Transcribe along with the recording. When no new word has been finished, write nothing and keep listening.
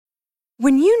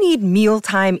When you need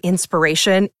mealtime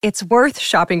inspiration, it's worth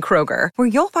shopping Kroger, where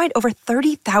you'll find over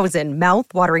 30,000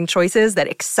 mouth-watering choices that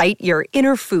excite your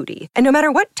inner foodie. And no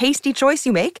matter what tasty choice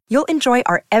you make, you'll enjoy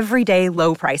our everyday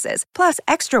low prices, plus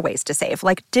extra ways to save,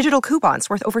 like digital coupons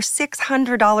worth over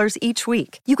 $600 each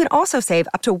week. You can also save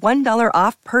up to $1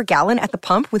 off per gallon at the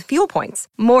pump with fuel points.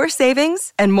 More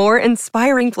savings and more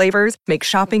inspiring flavors make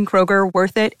shopping Kroger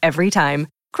worth it every time.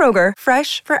 Kroger,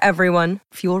 fresh for everyone.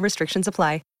 Fuel restrictions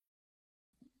apply.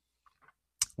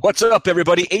 What's up,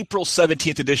 everybody? April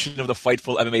 17th edition of the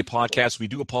Fightful MMA podcast. We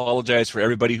do apologize for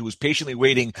everybody who was patiently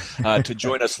waiting to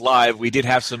join us live. We did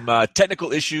have some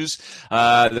technical issues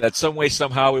that some way,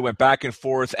 somehow, we went back and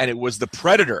forth, and it was the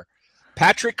Predator,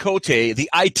 Patrick Cote, the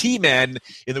IT man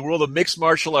in the world of mixed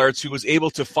martial arts, who was able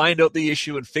to find out the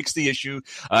issue and fix the issue,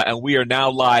 and we are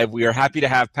now live. We are happy to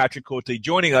have Patrick Cote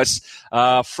joining us,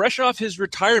 fresh off his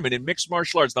retirement in mixed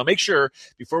martial arts. Now, make sure,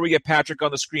 before we get Patrick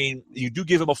on the screen, you do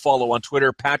give him a follow on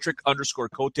Twitter,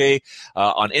 Patrick_Cote.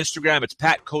 On Instagram, it's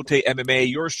Pat Cote MMA.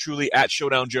 Yours truly, at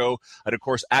Showdown Joe, and, of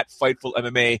course, at Fightful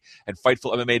MMA and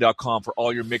FightfulMMA.com for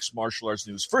all your mixed martial arts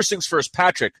news. First things first,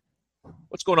 Patrick,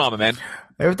 what's going on, my man?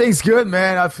 Everything's good,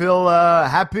 man. I feel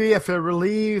happy. I feel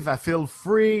relieved. I feel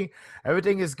free.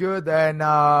 Everything is good, and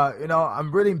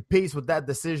I'm really in peace with that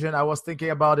decision. I was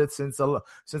thinking about it since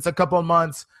a couple of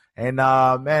months, and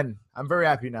man, I'm very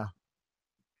happy now.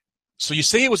 So you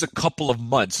say it was a couple of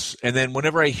months, and then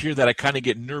whenever I hear that, I kind of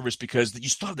get nervous because you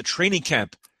still have the training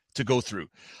camp to go through.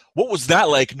 What was that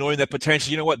like, knowing that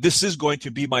potentially, this is going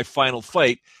to be my final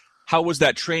fight? How was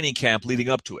that training camp leading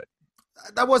up to it?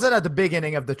 That wasn't at the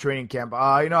beginning of the training camp.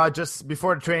 I just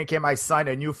before the training camp, I signed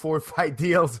a new 4-fight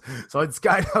deals, so it's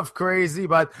kind of crazy.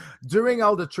 But during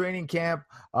all the training camp,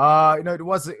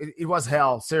 it was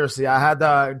hell. Seriously, I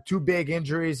had 2 big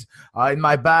injuries in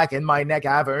my back and my neck.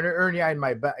 I have an hernia in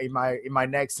my back, in my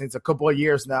neck since a couple of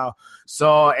years now.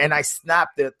 So, and I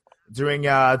snapped it during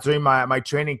my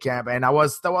training camp, and that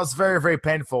was very, very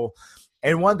painful.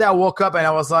 And one day I woke up and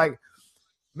I was like,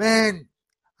 man,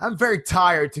 I'm very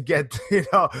tired to get,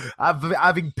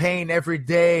 having pain every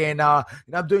day. And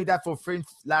I'm doing that for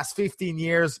last 15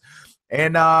 years.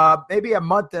 And maybe a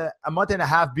month and a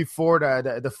half before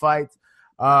the fight,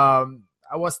 I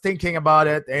was thinking about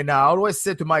it. And I always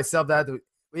said to myself that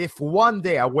if one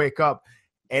day I wake up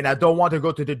and I don't want to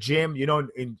go to the gym,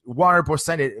 in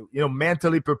 100%,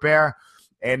 mentally prepare,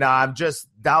 and I'm just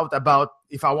doubt about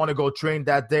if I want to go train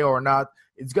that day or not,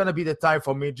 it's going to be the time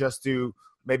for me just to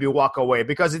maybe walk away,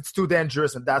 because it's too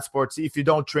dangerous in that sport if you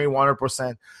don't train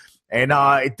 100%. And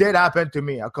it did happen to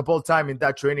me a couple of times in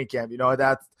that training camp,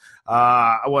 that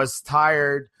I was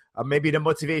tired. Maybe the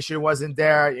motivation wasn't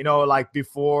there, like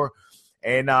before.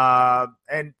 And I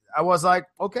was like,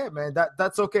 okay, man,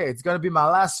 that's okay. It's going to be my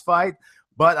last fight,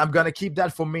 but I'm going to keep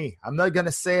that for me. I'm not going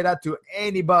to say that to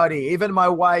anybody, even my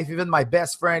wife, even my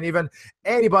best friend, even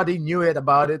anybody knew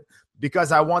about it.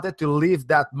 Because I wanted to leave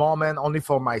that moment only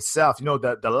for myself.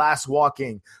 The last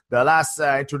walking, the last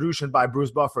introduction by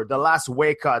Bruce Buffer, the last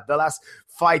weight cut, the last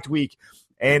fight week.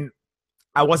 And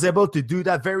I was able to do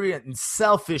that very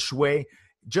selfish way.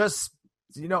 Just,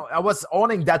 I was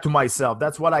owning that to myself.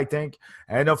 That's what I think.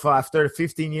 And after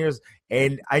 15 years,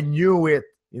 and I knew it,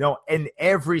 in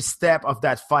every step of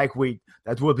that fight week,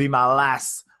 that will be my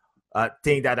last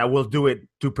thing that I will do it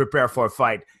to prepare for a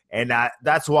fight. And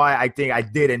that's why I think I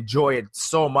did enjoy it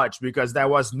so much, because there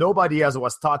was nobody else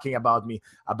was talking about me,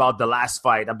 about the last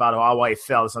fight, about how I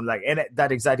felt. So I'm like, and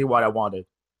that's exactly what I wanted.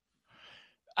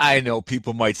 I know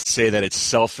people might say that it's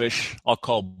selfish. I'll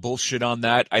call bullshit on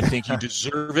that. I think you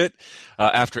deserve it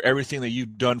after everything that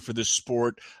you've done for this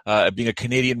sport, being a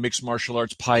Canadian mixed martial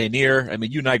arts pioneer. I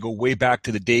mean, you and I go way back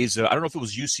to the days of, I don't know if it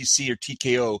was UCC or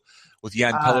TKO with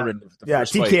Jan Pellerin.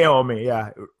 First TKO fight. Me, yeah.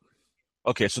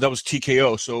 Okay, so that was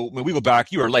TKO. So when we go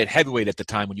back, you were light heavyweight at the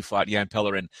time when you fought Jan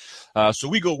Pellerin. So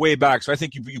we go way back. So I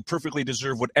think you perfectly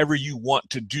deserve whatever you want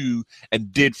to do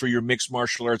and did for your mixed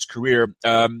martial arts career.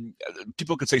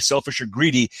 People could say selfish or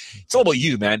greedy. It's all about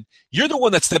you, man. You're the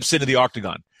one that steps into the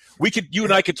octagon. You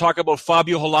and I could talk about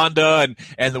Fabio Holanda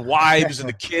and the wives and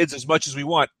the kids as much as we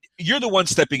want. You're the one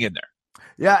stepping in there.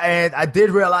 Yeah, and I did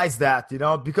realize that,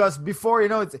 because before,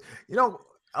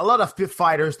 a lot of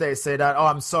fighters, they say that, oh,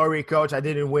 I'm sorry, coach, I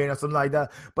didn't win or something like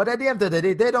that. But at the end of the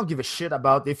day, they don't give a shit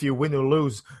about if you win or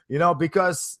lose,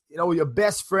 because, your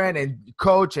best friend and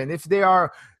coach, and if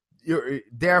you're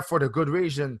there for the good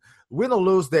reason, win or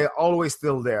lose, they're always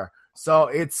still there. So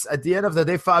it's at the end of the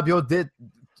day, Fabio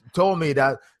told me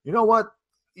that, you know what,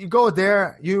 you go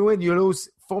there, you win, you lose,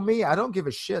 for me, I don't give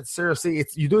a shit. Seriously,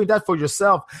 it's you're doing that for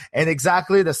yourself, and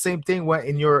exactly the same thing when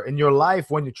in your life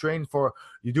when you train for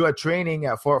you do a training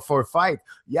for a fight.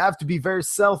 You have to be very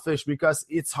selfish because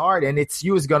it's hard, and it's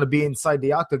you is gonna be inside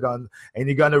the octagon, and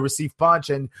you're gonna receive punch,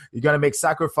 and you're gonna make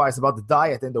sacrifice about the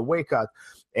diet and the weight cut.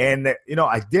 And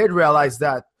I did realize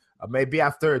that. Maybe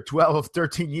after 12 or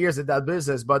 13 years in that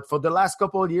business. But for the last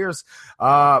couple of years,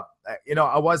 I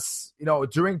was,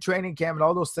 during training camp and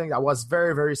all those things, I was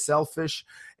very, very selfish.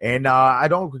 And I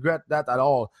don't regret that at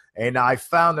all. And I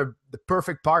found the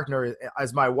perfect partner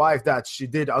as my wife that she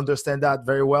did understand that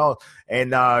very well.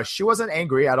 And she wasn't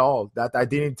angry at all that I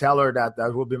didn't tell her that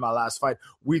would be my last fight.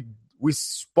 We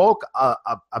spoke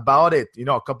about it,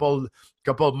 a couple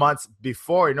of months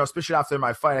before, especially after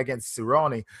my fight against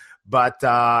Cerrone. But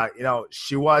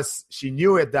she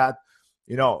knew it that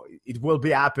it will be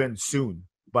happen soon,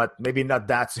 but maybe not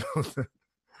that soon.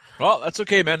 Well, that's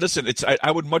okay, man. Listen,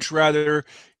 I would much rather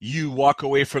you walk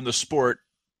away from the sport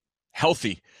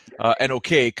healthy and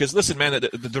okay. Because listen, man,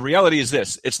 the reality is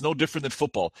this: it's no different than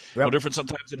football. Yep. No different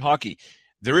sometimes in hockey.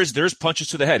 There's punches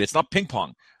to the head. It's not ping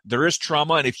pong. There is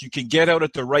trauma, and if you can get out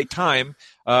at the right time,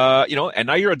 and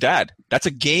now you're a dad. That's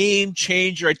a game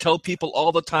changer. I tell people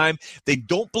all the time. They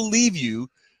don't believe you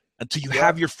until you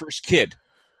have your first kid.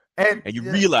 And you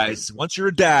realize once you're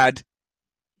a dad,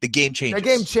 the game changes. The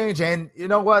game changed. And you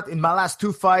know what? In my last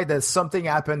two fights, there's something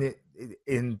happened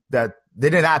in that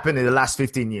didn't happen in the last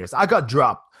 15 years. I got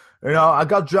dropped. I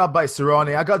got dropped by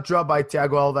Cerrone. I got dropped by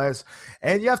Thiago Alves.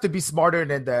 And you have to be smarter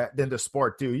than the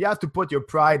sport, too. You have to put your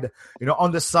pride,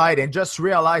 on the side and just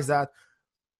realize that,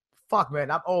 fuck, man,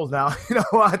 I'm old now. You know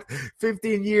what?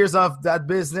 15 years of that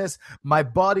business. My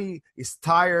body is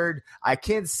tired. I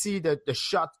can't see the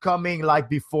shot coming like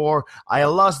before. I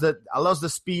lost the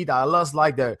speed. I lost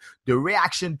like the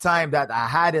reaction time that I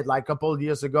had it like a couple of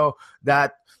years ago.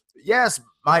 That, yes,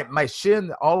 my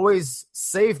shin always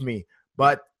saved me.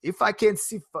 But if I can't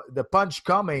see the punch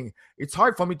coming, it's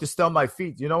hard for me to stay on my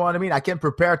feet. You know what I mean? I can't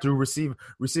prepare to receive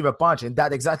a punch. And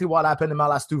that's exactly what happened in my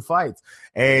last two fights.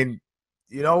 And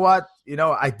you know what?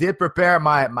 I did prepare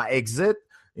my exit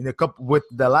with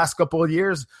the last couple of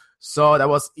years. So that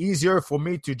was easier for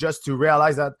me to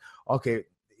realize that, okay,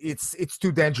 it's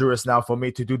too dangerous now for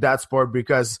me to do that sport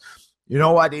because you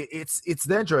know what? It's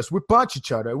dangerous. We punch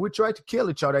each other. We try to kill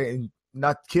each other and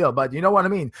not kill, but you know what I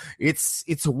mean?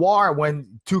 It's war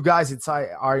when two guys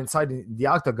are inside the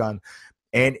octagon.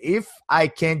 And if I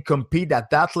can't compete at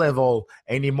that level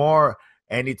anymore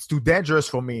and it's too dangerous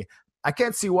for me, I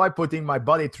can't see why putting my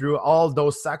body through all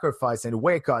those sacrifice and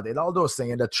weight cut and all those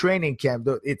things and the training camp.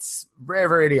 It's very,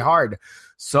 very hard.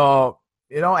 So,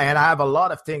 and I have a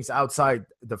lot of things outside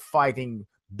the fighting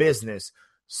business.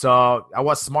 So I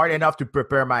was smart enough to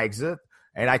prepare my exit.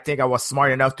 And I think I was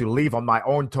smart enough to leave on my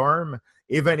own term.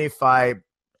 Even if I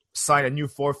sign a new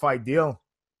 4-fight deal,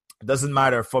 it doesn't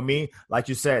matter. For me, like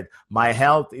you said, my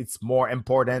health, it's more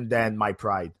important than my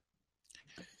pride.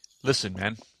 Listen,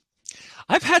 man,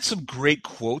 I've had some great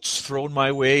quotes thrown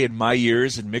my way in my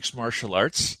years in mixed martial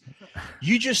arts.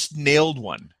 You just nailed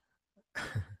one.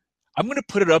 I'm going to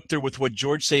put it up there with what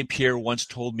George St. Pierre once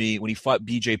told me when he fought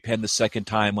BJ Penn the second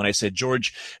time when I said,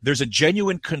 George, there's a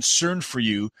genuine concern for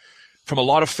you from a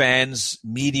lot of fans,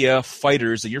 media,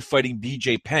 fighters, that you're fighting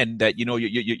BJ Penn, that you're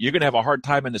going to have a hard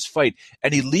time in this fight.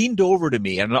 And he leaned over to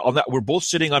me, and we're both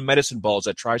sitting on medicine balls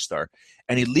at TriStar,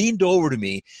 and he leaned over to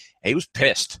me, and he was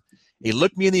pissed. He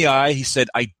looked me in the eye. He said,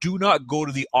 I do not go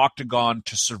to the octagon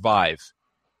to survive.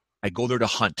 I go there to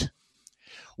hunt.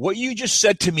 What you just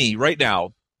said to me right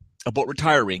now about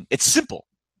retiring, it's simple.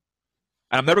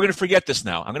 And I'm never going to forget this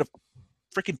now. I'm going to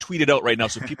freaking tweet it out right now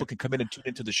so people can come in and tune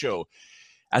into the show.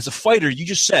 As a fighter, you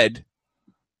just said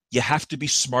you have to be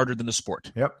smarter than the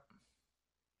sport. Yep.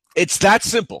 It's that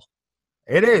simple.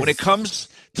 It is. When it comes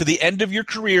to the end of your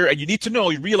career and you need to know,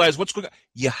 you realize what's going on,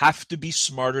 you have to be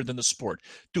smarter than the sport.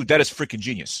 Dude, that is freaking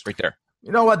genius right there.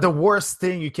 You know what? The worst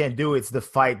thing you can do is the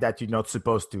fight that you're not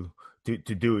supposed to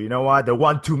do. You know what? The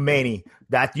one too many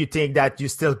that you think that you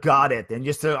still got it and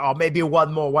you still, maybe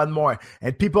one more.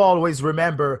 And people always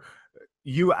remember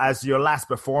you as your last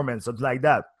performance, something like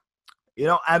that.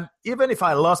 Even if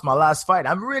I lost my last fight,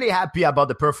 I'm really happy about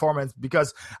the performance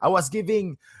because I was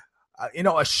giving,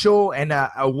 a show and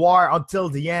a war until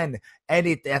the end.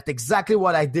 And that's exactly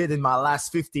what I did in my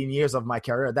last 15 years of my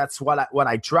career. That's what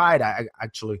I tried,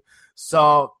 actually.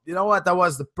 So, you know what? That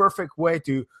was the perfect way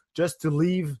to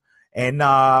leave. And,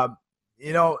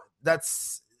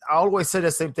 that's, I always say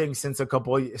the same thing since a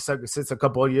couple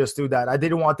of years too, that I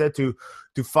didn't want it to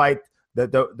fight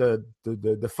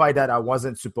the fight that I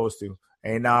wasn't supposed to.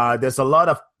 And there's a lot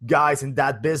of guys in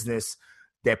that business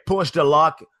They push the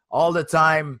luck all the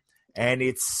time, and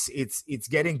it's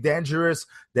getting dangerous.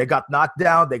 They got knocked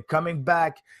down. They're coming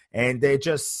back, and they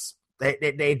just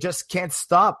can't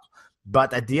stop.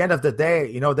 But at the end of the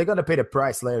day, they're going to pay the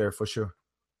price later for sure.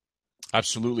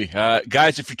 Absolutely.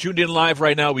 Guys, if you're tuned in live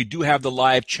right now, we do have the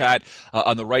live chat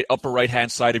on the upper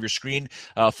right-hand side of your screen.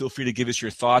 Feel free to give us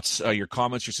your thoughts, your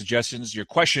comments, your suggestions, your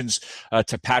questions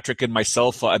to Patrick and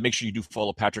myself. Make sure you do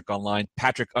follow Patrick online,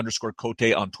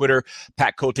 Patrick_Cote on Twitter,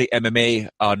 Pat Cote MMA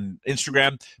on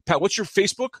Instagram. Pat, what's your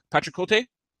Facebook? Patrick Cote?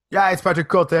 Yeah, it's Patrick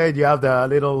Cote. You have the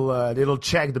little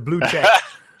check, the blue check.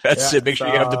 That's it. Make sure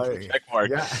you have the blue check mark.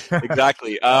 Yeah.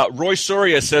 Exactly. Roy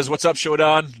Soria says, "What's up,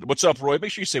 Showdown?" What's up, Roy?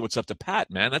 Make sure you say what's up to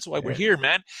Pat, man. That's why we're here,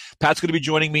 man. Pat's going to be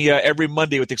joining me every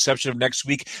Monday with the exception of next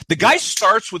week. The guy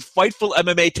starts with Fightful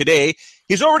MMA today.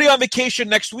 He's already on vacation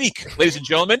next week, ladies and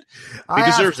gentlemen. He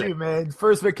deserves it, man.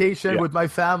 First vacation with my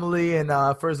family, and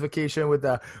first vacation with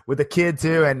the kid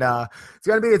too, and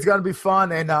it's gonna be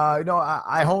fun. And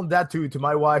I honed that to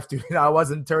my wife too. I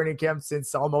wasn't turning camp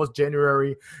since almost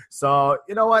January, so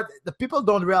you know what? The people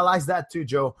don't realize that too,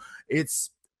 Joe.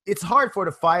 It's hard for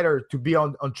the fighter to be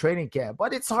on training camp,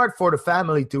 but it's hard for the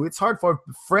family too. It's hard for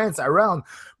friends around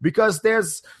because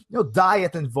there's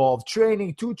diet involved,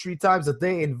 training 2-3 times a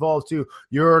day involved too.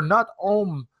 You're not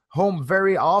home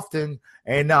very often,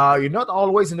 and you're not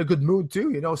always in a good mood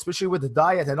too. Especially with the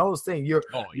diet and all those things. You're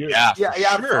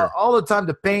sure. All the time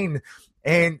the pain,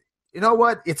 and you know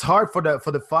what? It's hard for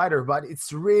the fighter, but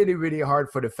it's really really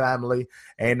hard for the family.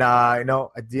 And at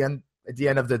the end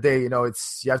of the day,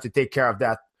 you have to take care of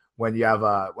that when you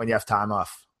have time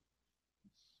off.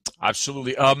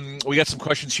 Absolutely. We got some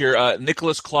questions here.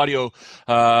 Nicholas Claudio,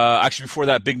 actually before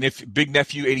that, Big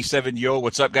Nephew 87. Yo,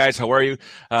 what's up, guys? How are you?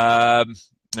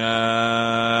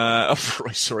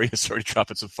 Sorry,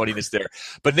 dropping some funniness there.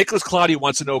 But Nicholas Claudio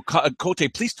wants to know,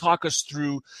 Cote, please talk us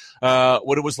through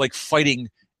what it was like fighting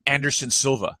Anderson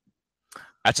Silva.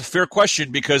 That's a fair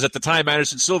question because at the time,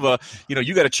 Anderson Silva,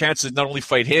 you got a chance to not only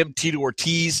fight him, Tito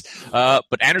Ortiz,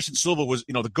 but Anderson Silva was,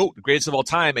 the GOAT, the greatest of all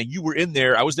time, and you were in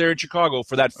there. I was there in Chicago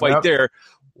for that fight there.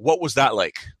 What was that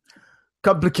like?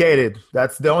 Complicated.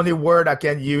 That's the only word I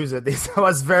can use. It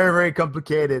was very, very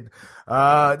complicated.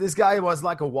 This guy was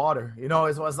like a water. It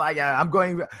was like I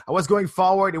was going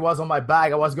forward. It was on my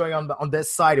back. I was going on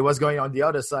this side. It was going on the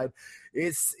other side.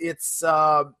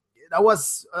 That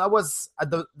was at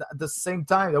the same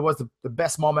time. That was the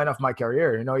best moment of my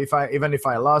career. Even if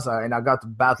I lost and I got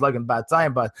bad luck and bad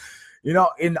time, but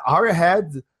in our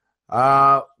head,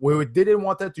 we didn't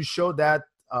want to show that,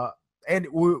 and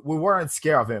we weren't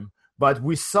scared of him. But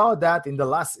we saw that in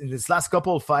this last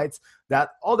couple of fights that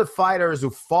all the fighters who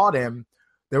fought him,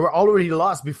 they were already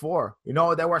lost before. They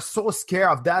were so scared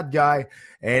of that guy,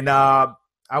 and I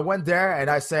went there and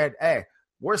I said, "Hey,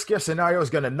 worst case scenario is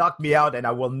going to knock me out and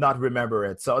I will not remember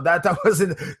it." So that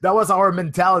was our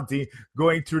mentality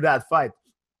going through that fight.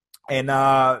 And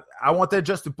I wanted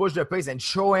just to push the pace and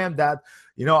show him that,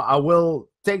 I will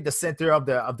take the center of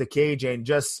the cage and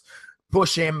just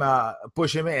push him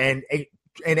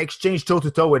and exchange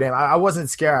toe-to-toe with him. I wasn't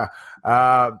scared.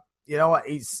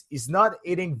 He's not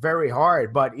hitting very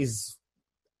hard, but he's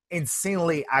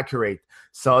insanely accurate.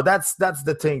 So that's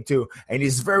the thing too, and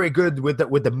he's very good with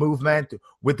the movement,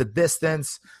 with the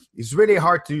distance. It's really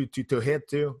hard to hit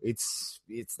too.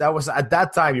 That was at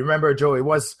that time. You remember, Joe? It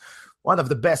was one of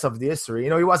the best of the history.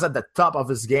 He was at the top of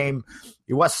his game.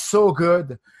 He was so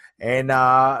good, and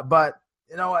but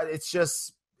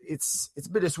it's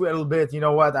bittersweet a little bit. You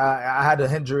know what? I had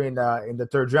an injury in the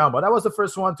third round, but I was the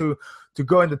first one to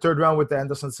go in the third round with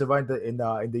Anderson Silva in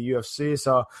the UFC.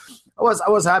 So I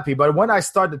was happy. But when I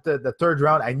started the third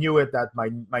round, I knew that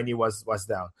my knee was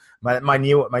down. My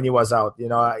knee was out.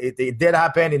 It did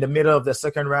happen in the middle of the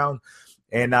second round,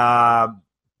 and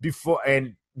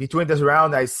between this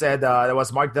round, I said there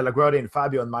was Mark De La Grotte and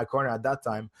Fabio in my corner at that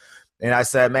time, and I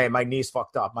said, "Man, my knee's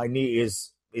fucked up. My knee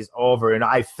is over." And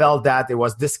I felt that it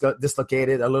was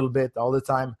dislocated a little bit all the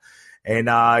time. And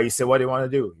he said, "What do you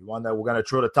want to do? We're gonna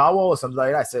throw the towel or something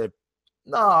like that?" I said,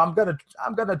 "No, I'm gonna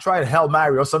try to Hail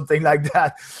Mary or something like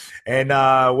that." And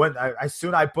when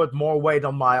I put more weight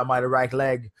on my right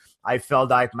leg, I felt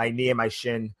that my knee and my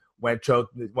shin went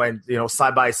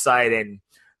side by side, and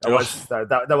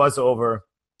that was over.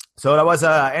 So that was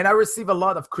and I received a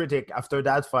lot of critique after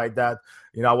that fight that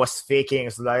I was faking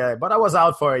and stuff like that. But I was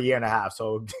out for a year and a half,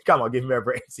 so come on, give me a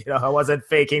break. I wasn't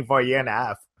faking for a year and a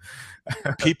half.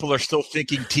 People are still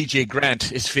thinking TJ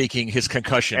Grant is faking his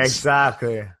concussions.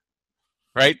 Exactly.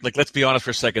 Right? Like, let's be honest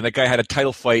for a second. That guy had a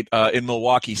title fight in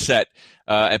Milwaukee set,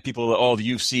 and people, the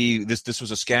UFC, this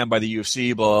was a scam by the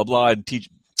UFC, blah, blah, blah. And TJ,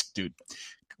 dude,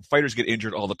 fighters get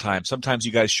injured all the time. Sometimes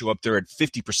you guys show up there at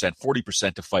 50%,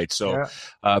 40% to fight. So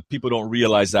people don't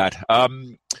realize that.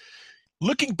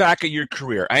 Looking back at your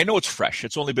career, I know it's fresh.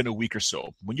 It's only been a week or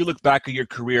so. When you look back at your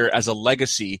career as a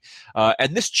legacy,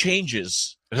 and this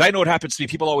changes, because I know it happens to me.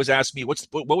 People always ask me, what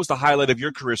was the highlight of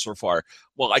your career so far?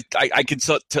 Well, I can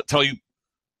tell you,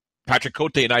 Patrick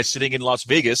Cote and I sitting in Las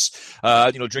Vegas,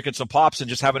 drinking some pops and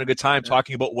just having a good time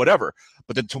talking about whatever.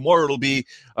 But then tomorrow it'll be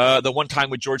the one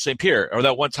time with George St. Pierre or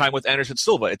that one time with Anderson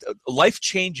Silva. Life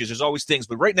changes. There's always things.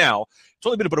 But right now, it's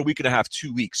only been about a week and a half,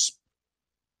 2 weeks.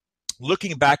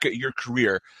 Looking back at your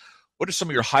career, what are some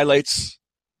of your highlights?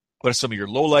 What are some of your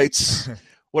lowlights?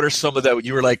 What are some of that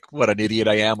you were like, what an idiot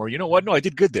I am? Or, you know what? No, I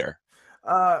did good there.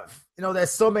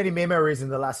 There's so many memories in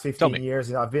the last 15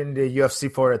 years. I've been in the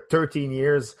UFC for 13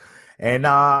 years. And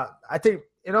I think,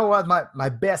 you know what, my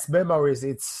best memories,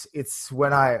 it's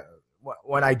when I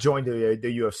joined the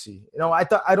UFC.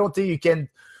 I don't think you can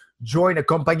join a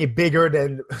company bigger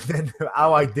than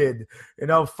how I did.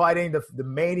 Fighting the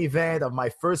main event of my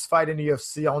first fight in the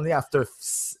UFC only after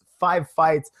 5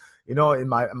 fights, in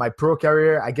my pro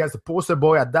career, against the poster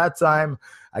boy at that time,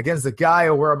 against the guy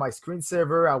who were my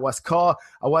screensaver. I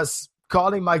was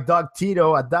calling my dog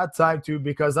Tito at that time too,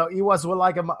 because he was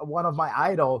like one of my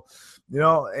idol,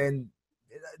 and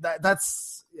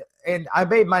and I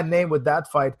made my name with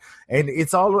that fight. And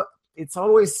it's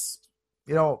always,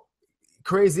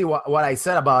 crazy what I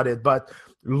said about it, but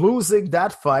losing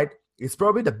that fight is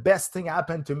probably the best thing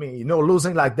happened to me.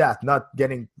 Losing like that, not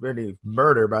getting really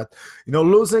murdered, but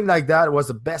losing like that was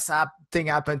the best thing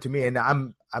happened to me. And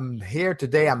I'm here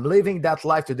today. I'm living that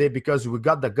life today because we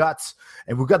got the guts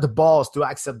and we got the balls to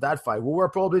accept that fight. We were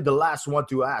probably the last one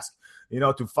to ask,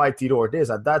 to fight Tito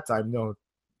Ortiz at that time.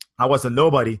 I was a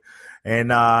nobody,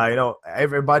 and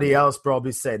everybody else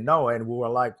probably said no, and we were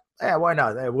like, yeah, why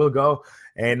not? Hey, we'll go.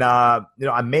 And I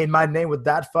made my name with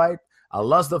that fight. I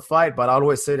lost the fight, but I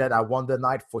always say that I won the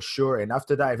night for sure. And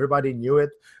after that, everybody knew it,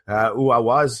 who I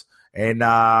was. And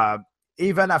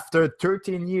even after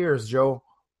 13 years, Joe,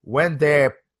 when they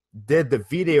did the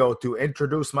video to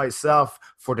introduce myself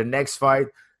for the next fight,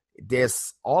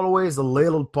 there's always a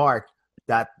little part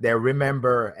that they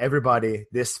remember everybody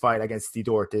this fight against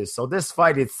Tito Ortiz. So this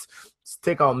fight, it's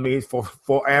stick on me for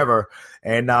forever.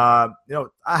 And I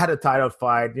had a title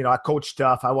fight. I coached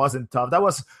tough. I wasn't tough. That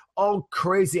was all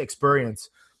crazy experience.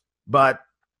 But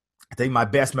I think my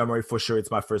best memory for sure,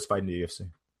 it's my first fight in the UFC.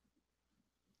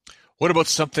 What about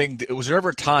something? Was there ever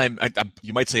a time?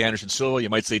 You might say Anderson Silva, you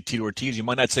might say Tito Ortiz, you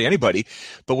might not say anybody.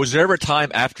 But was there ever a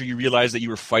time after you realized that you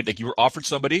were fighting, like you were offered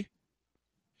somebody,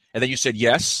 and then you said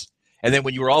yes, and then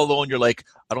when you were all alone, you're like,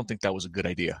 I don't think that was a good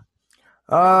idea?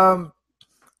 No,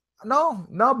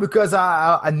 because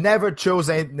I never chose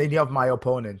any of my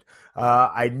opponent.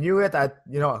 I knew it at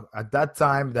that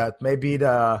time that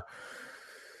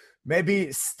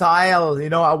maybe style,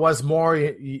 I was more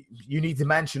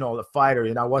unidimensional, a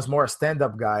fighter, I was more a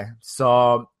stand-up guy.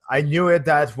 So I knew it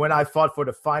that when I fought for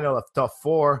the final of Top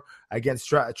 4 against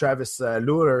Travis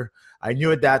Lutter, I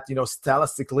knew it that,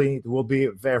 stylistically it will be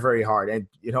very, very hard. And,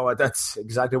 that's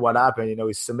exactly what happened.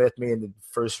 He submitted me in the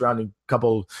first round in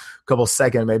couple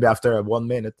seconds, maybe after 1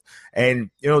 minute.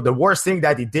 And, the worst thing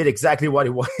that he did exactly what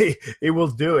he will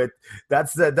do it.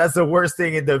 That's the worst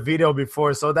thing in the video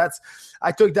before. So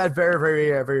I took that very,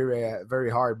 very, very, very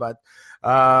hard. But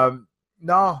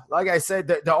no, like I said,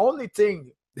 the only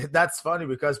thing that's funny,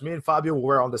 because me and Fabio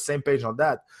were on the same page on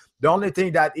that. The only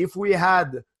thing that if we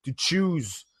had to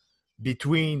choose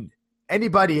between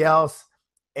anybody else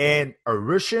and a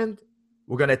Russian,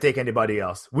 we're going to take anybody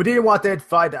else. We didn't want to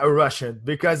fight a Russian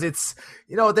because it's,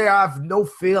 they have no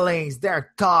feelings.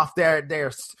 They're tough.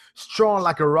 They're strong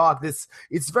like a rock.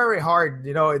 It's very hard,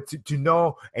 to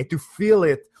know and to feel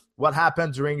it, what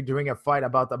happened during a fight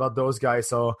about those guys.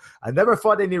 So I never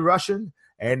fought any Russian,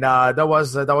 and that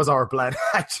was our plan,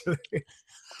 actually.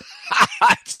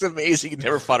 It's amazing you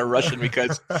never fought a Russian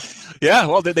because, yeah,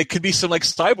 well, they could be some like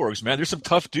cyborgs, man. There's some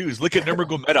tough dudes. Look at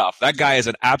Nurmagomedov. That guy is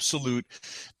an absolute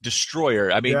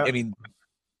destroyer. I mean,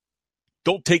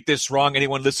 don't take this wrong,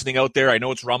 anyone listening out there. I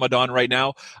know it's Ramadan right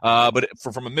now, but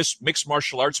from a mixed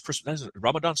martial arts perspective, hasn't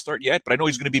Ramadan start yet? But I know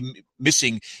he's going to be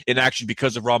missing in action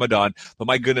because of Ramadan. But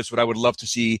my goodness, what I would love to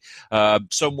see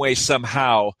some way,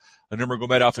 somehow, a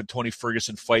Nurmagomedov and Tony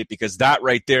Ferguson fight, because that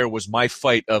right there was my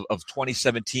fight of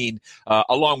 2017,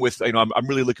 along with, I'm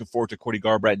really looking forward to Cody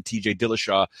Garbrandt and TJ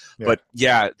Dillashaw. Yeah. But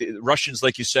yeah, the Russians,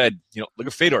 like you said, look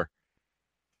at Fedor.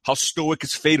 How stoic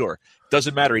is Fedor?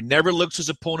 Doesn't matter. He never looks his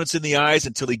opponents in the eyes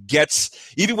until he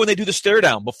gets, even when they do the stare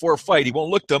down before a fight, he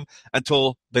won't look them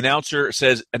until the announcer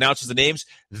announces the names.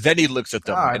 Then he looks at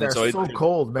them. And they're so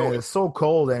cold, man. It's so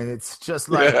cold, and it's just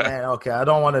like, man, okay, I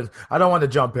don't want to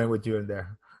jump in with you in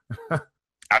there.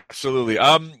 Absolutely.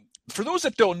 For those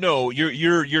that don't know,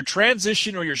 your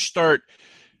transition or your start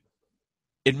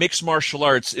in mixed martial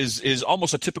arts is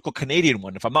almost a typical Canadian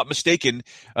one. If I'm not mistaken,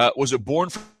 was it born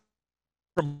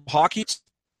from hockey?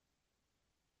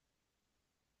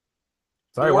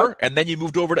 Sorry, what? And then you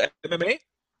moved over to MMA?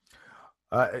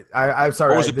 I'm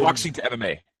sorry. Or was it boxing to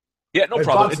MMA? Yeah, no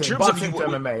problem. In terms of to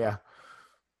MMA, yeah.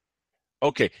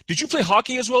 Okay. Did you play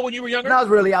hockey as well when you were younger? Not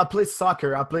really. I played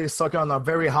soccer. I played soccer on a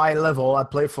very high level. I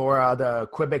played for the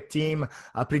Quebec team.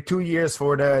 I played 2 years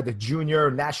for the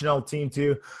junior national team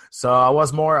too. So I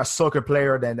was more a soccer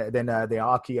player than the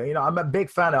hockey. You know, I'm a big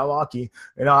fan of hockey.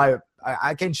 You know,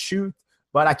 I can shoot,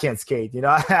 but I can't skate. You know,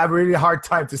 I have a really hard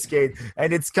time to skate,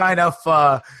 and it's kind of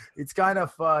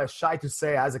shy to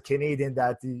say as a Canadian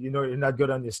that you're not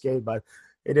good on your skate, but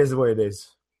it is what it is.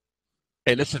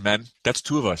 Hey, listen, man, that's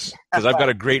two of us because I've got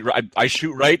a great – I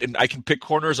shoot right and I can pick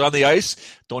corners on the ice.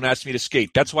 Don't ask me to skate.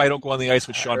 That's why I don't go on the ice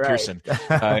with Sean Pearson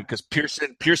because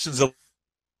Pearson's a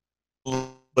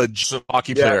legit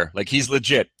hockey player. Like, he's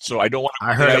legit. So I don't want to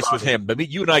go on the ice with him. But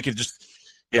you and I can just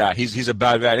 – yeah, he's a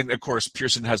bad guy. And, of course,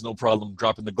 Pearson has no problem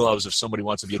dropping the gloves if somebody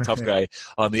wants to be a tough guy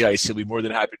on the ice. He'll be more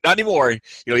than happy. Not anymore. You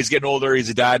know, he's getting older. He's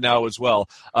a dad now as well.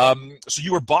 So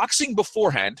you were boxing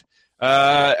beforehand.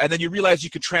 And then you realized you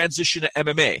could transition to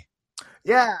MMA.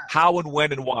 Yeah. How and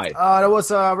when and why? That was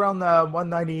around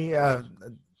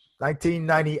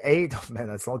 1998. Oh, man,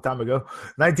 that's a long time ago.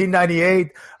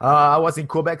 1998. I was in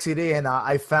Quebec City, and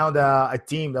I found a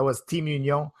team that was Team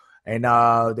Union. And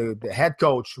the head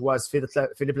coach was Philippe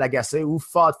Lagacé, who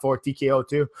fought for TKO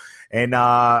too. And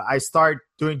I started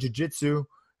doing jiu-jitsu.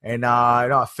 And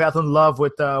I fell in love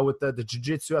with the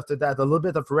jiu-jitsu after that. A little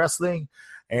bit of wrestling.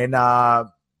 And I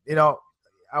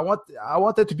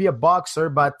wanted to be a boxer,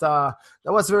 but that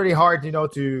was very hard,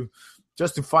 to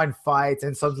find fights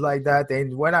and something like that.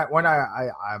 And when I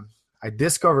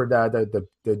discovered the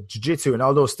jiu-jitsu and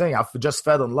all those things, I just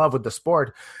fell in love with the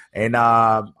sport. And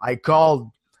I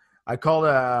called an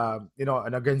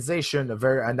organization,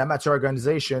 an amateur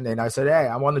organization, and I said, hey,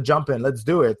 I want to jump in. Let's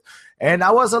do it. And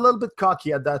I was a little bit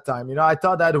cocky at that time. I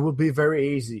thought that it would be very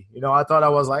easy. I thought I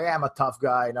was like, I'm a tough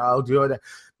guy. I'll do it.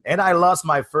 And I lost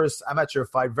my first amateur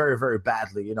fight very, very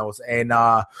badly, and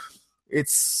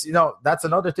it's, that's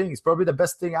another thing. It's probably the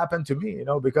best thing happened to me,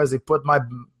 because it put my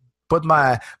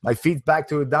feet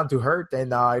down to hurt.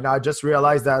 And, I just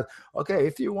realized that, okay,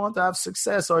 if you want to have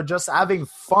success or just having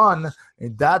fun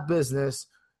in that business,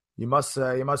 you must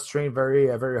train very,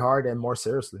 very hard and more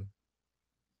seriously.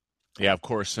 Yeah, of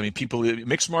course. I mean,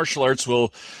 mixed martial arts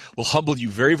will humble you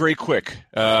very, very quick.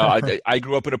 I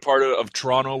grew up in a part of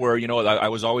Toronto where, I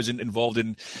was always involved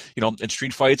in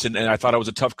street fights, and I thought I was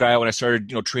a tough guy when I started,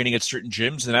 training at certain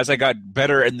gyms. And as I got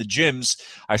better in the gyms,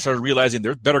 I started realizing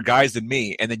there's better guys than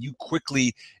me. And then you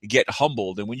quickly get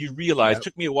humbled. And when you realize, it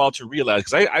took me a while to realize,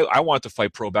 because I wanted to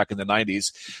fight pro back in the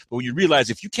 90s. But when you realize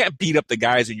if you can't beat up the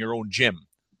guys in your own gym,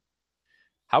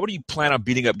 how do you plan on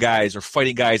beating up guys or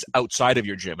fighting guys outside of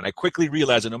your gym? And I quickly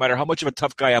realized that no matter how much of a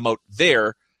tough guy I'm out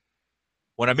there,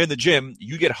 when I'm in the gym,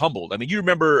 you get humbled. I mean, you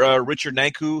remember Richard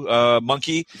Nanku,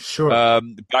 Monkey? Sure. Back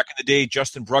in the day,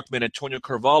 Justin Bruckman, Antonio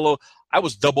Carvalho, I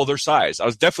was double their size. I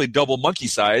was definitely double Monkey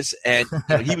size. And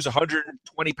he was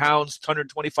 120 pounds,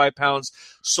 125 pounds,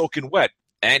 soaking wet.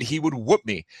 And he would whoop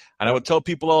me. And I would tell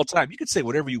people all the time, you can say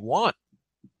whatever you want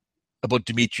about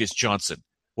Demetrius Johnson.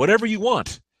 Whatever you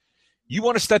want. You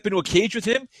want to step into a cage with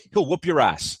him, he'll whoop your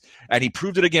ass. And he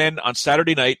proved it again on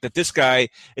Saturday night that this guy,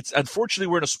 it's unfortunately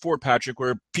we're in a sport, Patrick,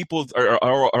 where people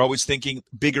are always thinking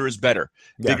bigger is better.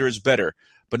 Yeah. Bigger is better.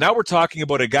 But now we're talking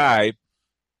about a guy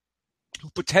who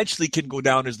potentially can go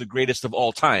down as the greatest of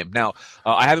all time. Now,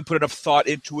 I haven't put enough thought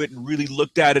into it and really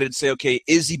looked at it and say, okay,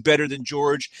 is he better than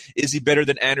George? Is he better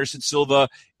than Anderson Silva?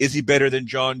 Is he better than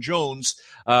John Jones?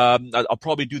 I'll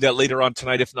probably do that later on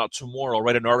tonight, if not tomorrow. I'll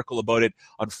write an article about it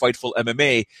on Fightful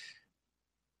MMA.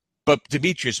 But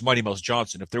Demetrius Mighty Mouse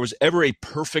Johnson, if there was ever a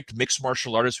perfect mixed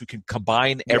martial artist who can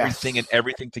combine everything and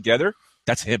everything together,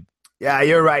 that's him. Yeah,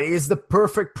 you're right. He's the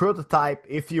perfect prototype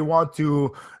if you want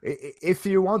to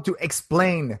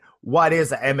explain what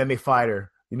is an MMA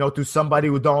fighter, to somebody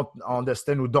who don't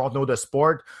understand, who don't know the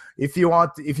sport. If you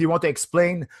want to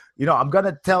explain, I'm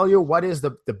gonna tell you what is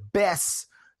the best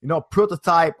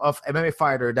prototype of MMA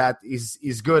fighter that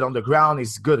is good on the ground,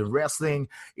 is good at wrestling,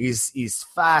 is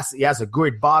fast, he has a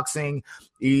great boxing,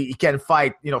 he can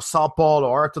fight, southpaw or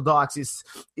orthodox.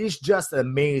 He's just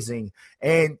amazing.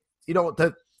 And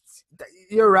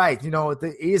you're right,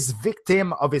 he's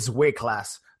victim of his weight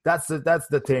class. That's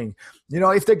the thing.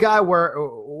 If the guy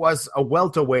was a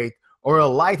welterweight or a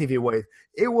light heavyweight,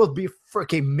 it will be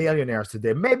freaking millionaires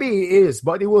today. Maybe he is,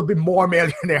 but he will be more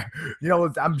millionaire.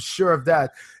 I'm sure of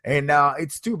that. And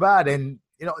it's too bad. And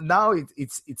now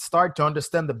it's start to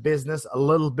understand the business a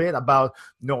little bit about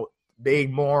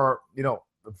being more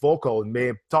vocal,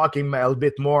 maybe talking a little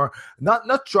bit more,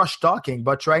 not trash talking,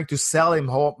 but trying to sell him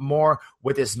more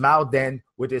with his mouth than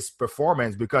with his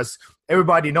performance, because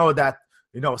everybody know that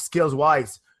skills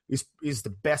wise, is the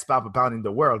best pound in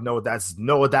the world. No, that's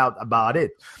no doubt about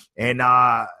it. And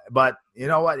but you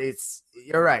know what?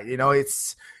 You're right.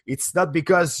 It's not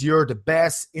because you're the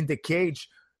best in the cage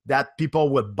that people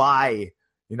would buy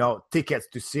tickets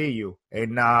to see you.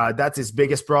 And that's his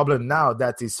biggest problem now,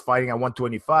 that he's fighting at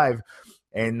 125,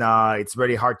 and it's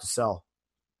very hard to sell.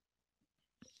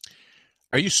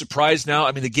 Are you surprised now?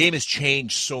 I mean, the game has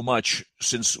changed so much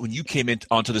since when you came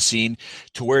onto the scene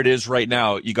to where it is right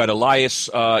now. You got Elias,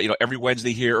 every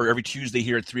Wednesday here or every Tuesday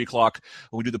here at 3:00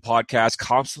 when we do the podcast,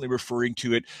 constantly referring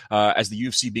to it as the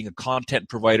UFC being a content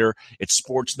provider. It's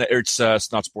sports. It's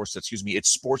not sports. Excuse me. It's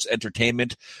sports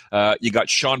entertainment. You got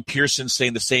Sean Pearson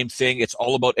saying the same thing. It's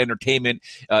all about entertainment.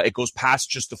 It goes past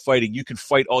just the fighting. You can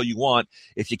fight all you want.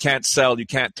 If you can't sell, you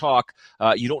can't talk.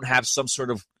 You don't have some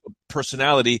sort of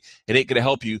personality, it ain't going to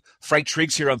help you. Frank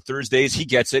Triggs here on Thursdays, he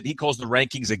gets it. He calls the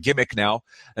rankings a gimmick now,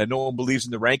 and no one believes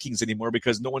in the rankings anymore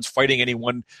because no one's fighting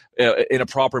anyone in a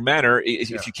proper manner.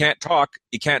 If you can't talk,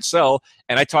 you can't sell.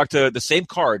 And I talked to the same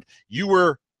card. You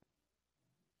were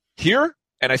here,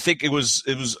 and I think it was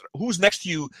who was next to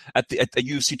you at the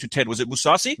UFC 210? Was it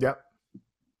Mousasi? Yep.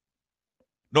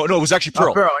 No, it was actually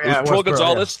Pearl. Pearl, yeah, it was Pearl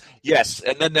Gonzalez. Yeah. Yes,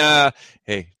 and then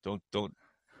hey, don't.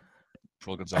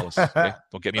 Pearl Gonzalez. Okay?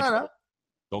 Don't get me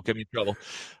in trouble.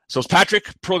 So it's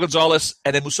Patrick, Pearl Gonzalez,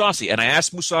 and then Mousasi. And I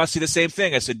asked Mousasi the same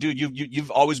thing. I said, dude, you've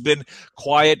always been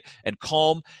quiet and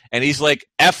calm. And he's like,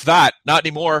 F that. Not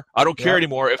anymore. I don't care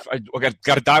anymore. If I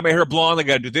got to dye my hair blonde, I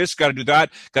got to do this, got to do that,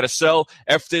 got to sell,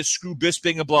 F this, screw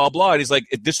Bisping, and blah, blah. And he's like,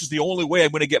 this is the only way I'm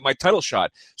going to get my title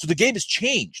shot. So the game has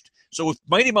changed. So with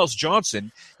Mighty Mouse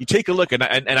Johnson, you take a look, and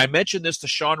I mentioned this to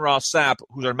Sean Ross Sapp,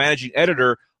 who's our managing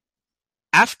editor,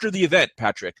 after the event,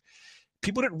 Patrick.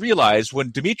 People didn't realize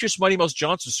when Demetrius Mighty Mouse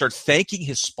Johnson started thanking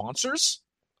his sponsors.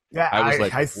 Yeah, I was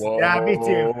like, whoa. Yeah, me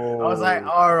too. I was like,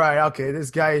 all right, okay,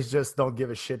 this guy is just don't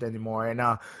give a shit anymore. And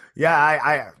I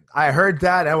heard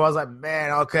that, and I was like,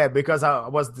 man, okay, because I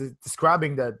was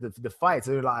describing the fights.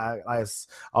 I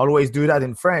always do that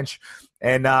in French,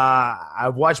 and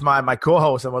I watched my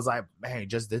co-host and was like, man, he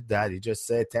just did that. He just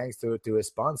said thanks to his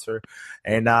sponsor,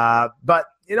 and but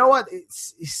you know what?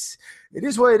 It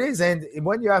is what it is, and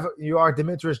when you are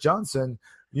Demetrius Johnson,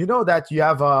 you know that you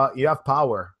have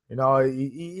power.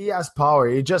 He has power.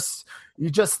 He just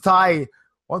tie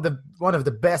one of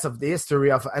the best of the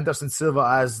history of Anderson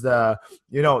Silva as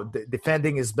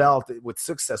defending his belt with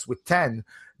success with 10.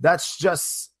 That's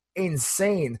just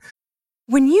insane.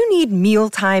 When you need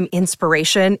mealtime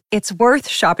inspiration, it's worth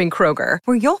shopping Kroger,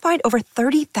 where you'll find over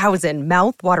 30,000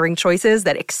 mouth-watering choices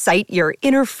that excite your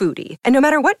inner foodie. And no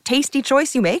matter what tasty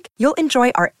choice you make, you'll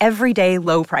enjoy our everyday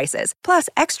low prices, plus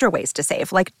extra ways to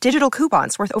save, like digital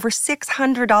coupons worth over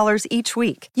 $600 each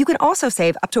week. You can also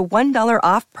save up to $1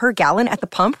 off per gallon at the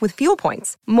pump with fuel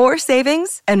points. More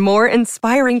savings and more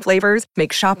inspiring flavors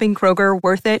make shopping Kroger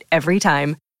worth it every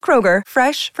time. Kroger,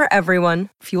 fresh for everyone.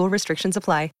 Fuel restrictions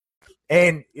apply.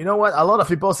 And you know what? A lot of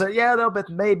people say, yeah, no, but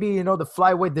maybe, the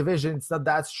flyweight division, it's not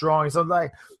that strong. So I'm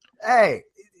like, hey,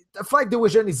 the flyweight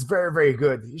division is very, very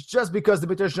good. It's just because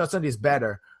Demetrius Johnson is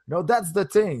better. That's the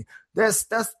thing. That's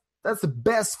the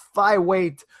best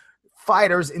flyweight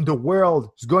fighters in the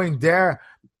world is going there,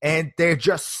 and they're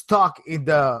just stuck in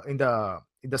the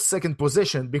second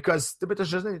position because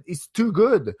Demetrius Johnson is too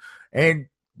good. And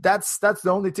that's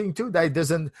the only thing too that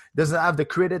doesn't have the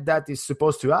credit that he's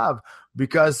supposed to have,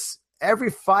 because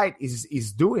every fight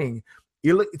is doing,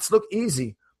 it's look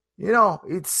easy,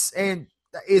 and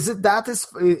is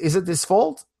it his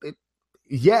fault?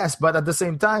 Yes, but at the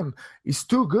same time, he's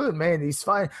too good, man. He's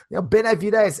fine.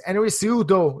 Benavidez, Henry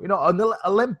Cejudo, an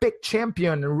Olympic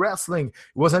champion in wrestling,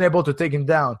 he wasn't able to take him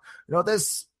down.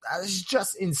 That's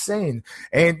just insane.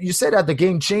 And you said that the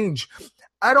game changed.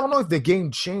 I don't know if the game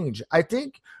changed. I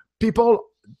think people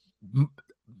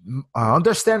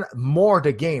understand more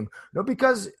the game,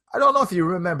 because I don't know if you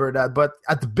remember that, but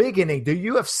at the beginning, the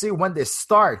UFC, when they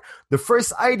start, the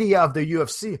first idea of the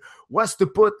UFC was to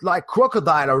put like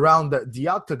crocodile around the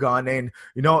octagon and,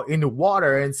 in the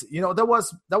water. And, that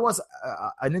was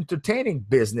an entertaining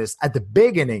business at the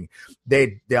beginning.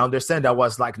 They understand that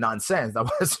was like nonsense.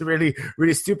 That was really,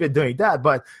 really stupid doing that.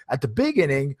 But at the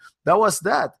beginning, that was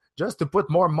that, just to put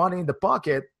more money in the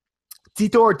pocket.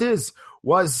 Tito Ortiz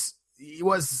was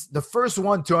the first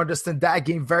one to understand that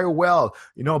game very well,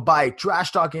 by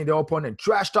trash talking the opponent,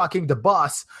 trash talking the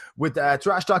boss, with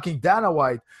trash talking Dana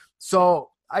White. So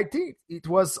I think it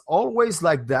was always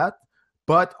like that,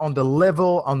 but on the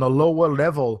lower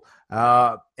level,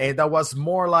 and that was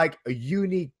more like a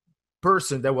unique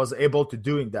person that was able to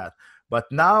doing that. But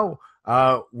now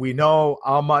we know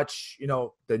how much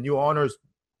the new owners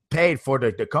paid for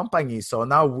the company, so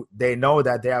now they know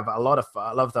that they have a lot of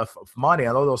money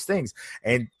and all those things,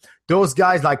 and those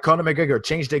guys like Conor McGregor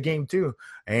changed the game too,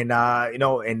 and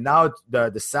and now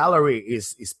the salary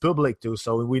is public too,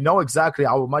 so we know exactly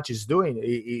how much he's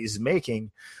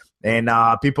making, and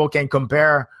people can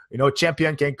compare,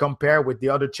 champion can compare with the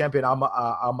other champion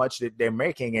how much they're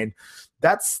making, and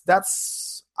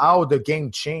that's how the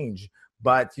game changed.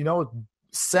 But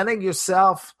selling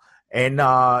yourself and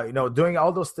doing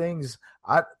all those things,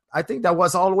 I think that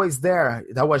was always there.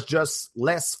 That was just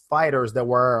less fighters that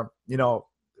were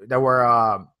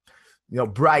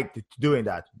bright to doing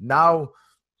that. Now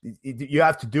you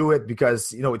have to do it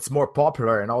because it's more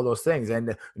popular and all those things.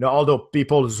 And although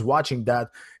people is watching that,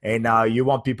 and you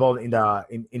want people in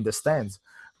the stands,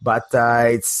 but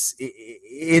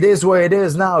it is what it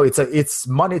is now. It's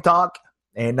money talk,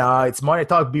 and it's money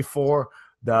talk before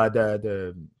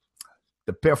the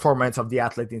performance of the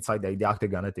athlete inside the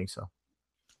octagon. I think so.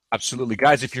 Absolutely.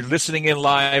 Guys, if you're listening in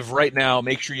live right now,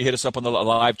 make sure you hit us up on the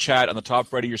live chat on the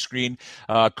top right of your screen.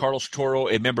 Carlos Toro,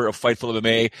 a member of Fightful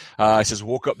MMA, says,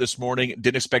 woke up this morning,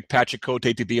 didn't expect Patrick Cote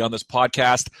to be on this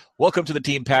podcast. Welcome to the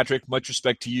team, Patrick. Much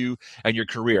respect to you and your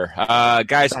career.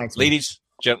 Guys, thanks, ladies,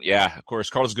 yeah, of course,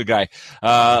 Carlos is a good guy.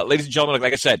 Ladies and gentlemen,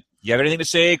 like I said, you have anything to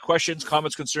say, questions,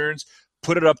 comments, concerns,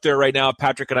 put it up there right now.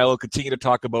 Patrick and I will continue to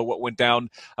talk about what went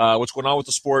down, what's going on with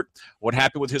the sport, what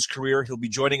happened with his career. He'll be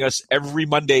joining us every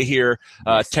Monday here,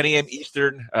 10 a.m.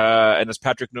 Eastern. And as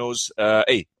Patrick knows,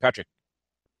 hey, Patrick,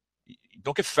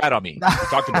 don't get fat on me. We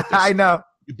talked about this. I know.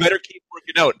 You better keep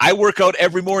working out. I work out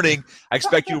every morning. I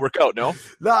expect you to work out, no?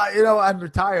 No, I'm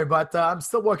retired, but I'm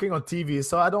still working on TV,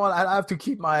 so I have to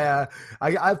keep my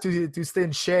I have to stay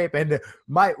in shape. And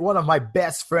one of my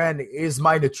best friend is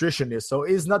my nutritionist, so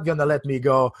he's not gonna let me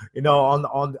go,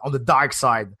 on the dark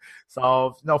side.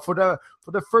 So for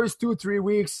the first 2-3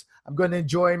 weeks, I'm gonna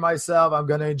enjoy myself. I'm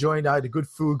gonna enjoy the good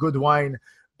food, good wine.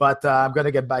 But I'm going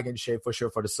to get back in shape for sure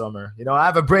for the summer. I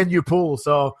have a brand new pool,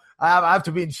 so I have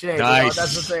to be in shape. Nice.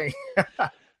 That's the thing.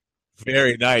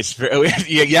 Very nice.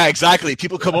 Yeah, exactly.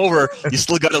 People come over, you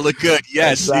still got to look good.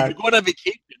 Yes. Exactly. You're going on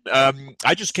vacation.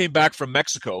 I just came back from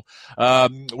Mexico. Where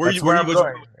I'm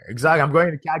going. Exactly. I'm going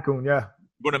to Cancun, yeah.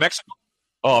 Going to Mexico?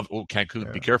 Oh, Cancun.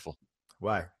 Yeah. Be careful.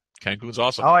 Why? Cancun's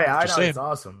awesome. Oh, yeah, I know. It's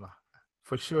awesome.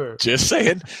 For sure. Just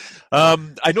saying.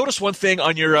 I noticed one thing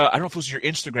on your, I don't know if it was your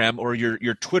Instagram or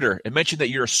your Twitter. It mentioned that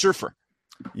you're a surfer.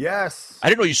 Yes. I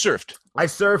didn't know you surfed. I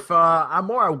surf. I'm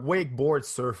more a wakeboard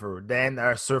surfer than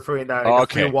a surfer in the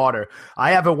free water.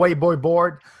 I have a wakeboard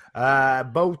boat.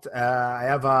 I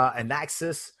have an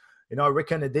Axis,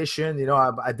 Recon Edition.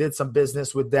 I did some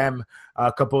business with them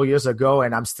a couple of years ago,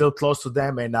 and I'm still close to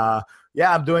them. And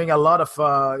I'm doing a lot of,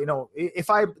 if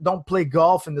I don't play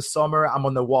golf in the summer, I'm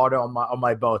on the water on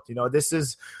my boat.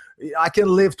 I can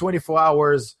live 24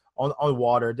 hours on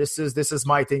water. This is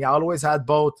my thing. I always had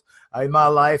boat in my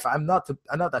life. I'm not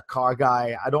a car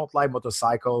guy. I don't like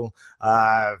motorcycle.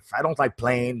 I don't like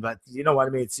plane, but you know what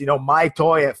I mean? It's, my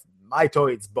toy,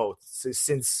 it's boat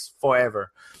since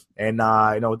forever. And,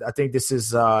 I think this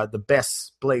is the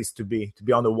best place to be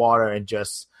on the water and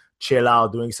just chill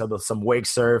out, doing some wake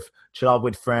surf, chill out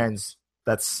with friends.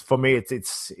 That's, for me,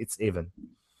 it's even.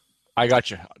 I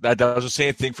got you. That was the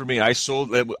same thing for me. I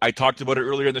talked about it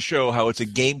earlier in the show, how it's a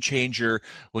game changer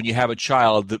when you have a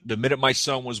child. The minute my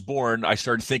son was born, I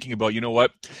started thinking about, you know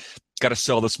what? Got to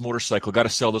sell this motorcycle. I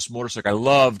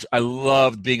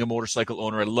loved being a motorcycle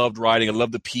owner. I loved riding. I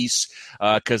loved the peace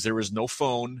because there was no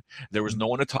phone. There was no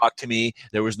one to talk to me.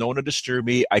 There was no one to disturb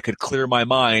me. I could clear my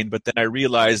mind. But then I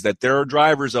realized that there are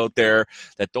drivers out there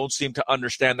that don't seem to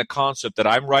understand the concept that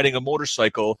I'm riding a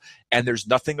motorcycle and there's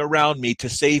nothing around me to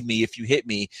save me if you hit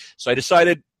me. So I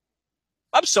decided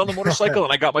I'm selling a motorcycle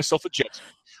and I got myself a jet.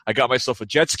 I got myself a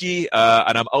jet ski,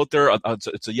 and I'm out there.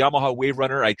 It's a Yamaha Wave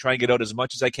Runner. I try and get out as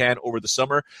much as I can over the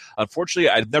summer. Unfortunately,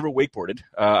 I've never wakeboarded.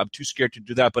 I'm too scared to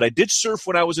do that. But I did surf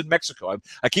when I was in Mexico.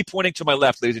 I keep pointing to my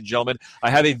left, ladies and gentlemen. I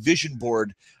have a vision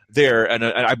board there, and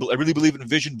I really believe in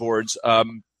vision boards.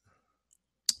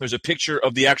 There's a picture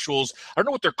of the actuals. I don't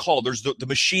know what they're called. There's the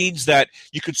machines that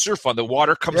you can surf on. The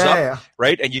water comes up,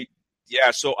 right? And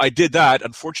so I did that.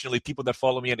 Unfortunately, people that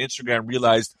follow me on Instagram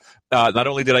realized not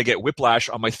only did I get whiplash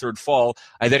on my third fall,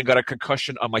 I then got a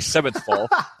concussion on my seventh fall.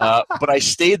 But I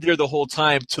stayed there the whole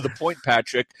time, to the point,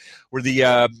 Patrick, where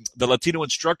the Latino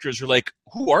instructors were like,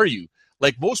 "Who are you?"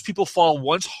 Like, most people fall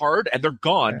once hard and they're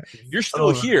gone. You're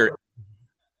still here.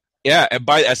 Yeah, and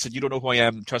I said, "You don't know who I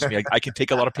am. Trust me, I can take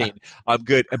a lot of pain. I'm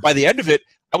good." And by the end of it,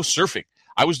 I was surfing.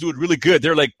 I was doing really good.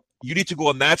 They're like, "You need to go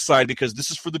on that side because this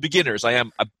is for the beginners."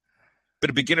 I've been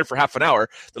a beginner for half an hour.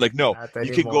 They're like, "No,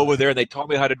 you can go over there." And they taught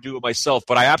me how to do it myself.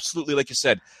 But I absolutely, like you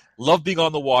said, love being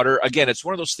on the water. Again, it's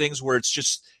one of those things where it's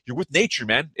just, you're with nature,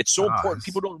 man. It's so important.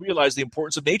 People don't realize the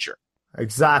importance of nature.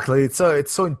 Exactly. It's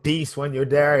so in peace when you're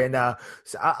there, and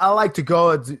so I like to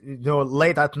go,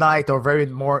 late at night or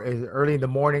early in the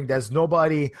morning. There's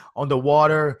nobody on the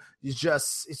water. It's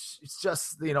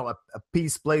just a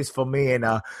peace place for me.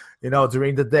 And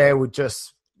during the day we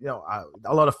just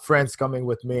a lot of friends coming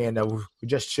with me, and we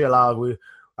just chill out.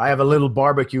 I have a little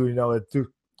barbecue,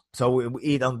 so we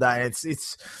eat on that.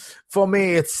 It's for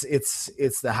me.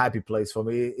 It's the happy place for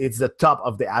me. It's the top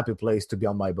of the happy place to be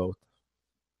on my boat.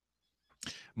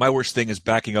 My worst thing is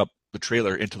backing up the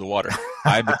trailer into the water.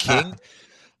 I'm the king.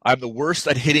 I'm the worst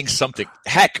at hitting something.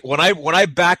 Heck, when I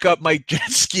back up my jet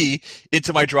ski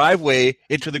into my driveway,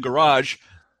 into the garage,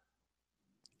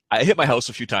 I hit my house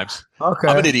a few times. Okay,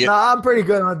 I'm an idiot. No, I'm pretty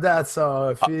good on that.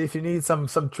 So if you need some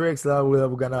tricks, we're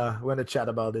gonna chat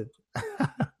about it.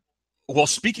 Well,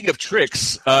 speaking of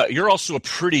tricks, you're also a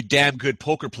pretty damn good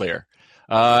poker player.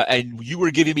 And you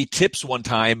were giving me tips one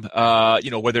time,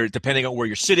 whether depending on where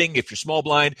you're sitting, if you're small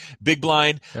blind, big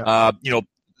blind,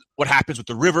 what happens with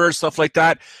the river, stuff like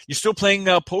that. You still playing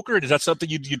poker? And is that something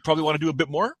you'd probably want to do a bit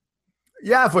more?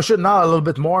 Yeah, for sure. Now a little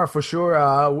bit more, for sure.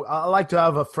 I like to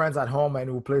have friends at home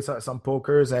and we play some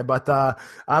pokers. But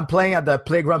I'm playing at the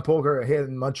Playground Poker here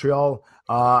in Montreal.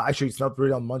 Actually, it's not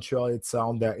really on Montreal. It's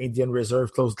on the Indian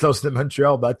Reserve, close to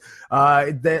Montreal. But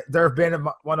they've been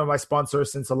one of my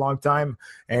sponsors since a long time.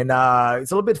 And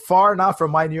it's a little bit far now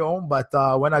from my new home. But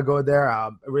when I go there,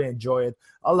 I really enjoy it.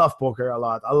 I love poker a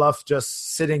lot. I love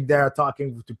just sitting there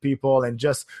talking to people and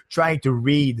just trying to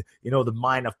read, the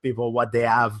mind of people, what they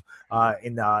have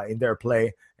in their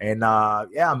play. And I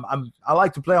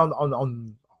like to play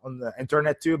on the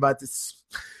internet too. But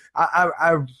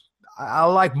I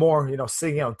like more,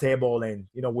 sitting on table and,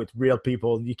 with real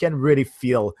people. You can really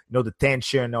feel, the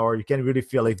tension, or you can really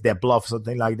feel if they bluff,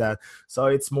 something like that. So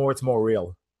it's more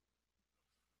real.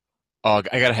 Oh,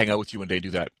 I got to hang out with you one day, do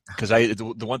that. Because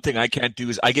the one thing I can't do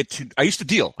is I used to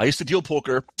deal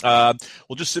poker.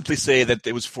 We'll just simply say that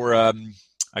it was for, I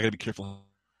got to be careful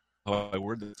how I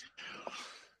word this.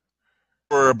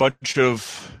 For a bunch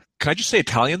of, can I just say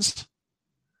Italians?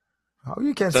 Oh,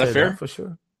 you can say that for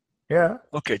sure. Yeah.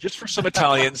 Okay, just for some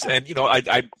Italians, and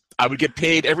I would get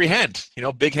paid every hand.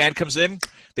 Big hand comes in,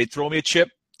 they throw me a chip.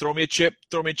 By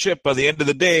the end of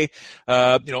the day,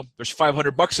 there's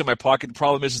 $500 in my pocket. The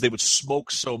problem is they would smoke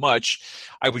so much,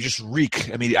 I would just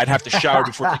reek. I mean, I'd have to shower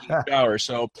before taking a shower.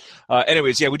 So,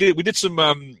 anyways, yeah, we did some.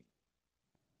 I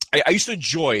used to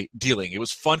enjoy dealing. It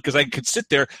was fun because I could sit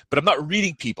there, but I'm not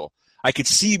reading people. I could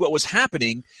see what was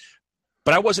happening,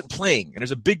 but I wasn't playing. And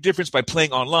there's a big difference by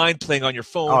playing online, playing on your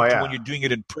phone, to when you're doing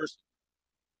it in person.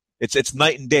 It's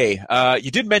night and day.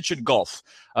 You did mention golf.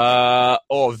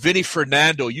 Vinny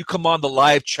Fernando, you come on the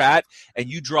live chat and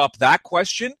you drop that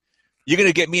question, you're going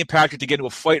to get me and Patrick to get into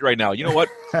a fight right now. You know what?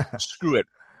 Screw it.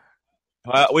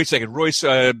 Wait a second. Royce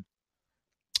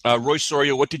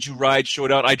Sorio, what did you ride?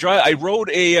 Showdown. I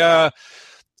rode a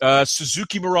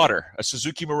Suzuki Marauder,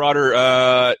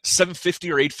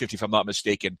 750 or 850, if I'm not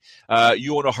mistaken.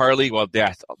 You own a Harley. Well,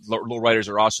 yeah, low riders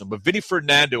are awesome. But Vinny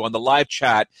Fernando on the live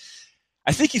chat,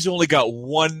 I think he's only got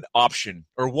one option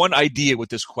or one idea with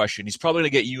this question. He's probably going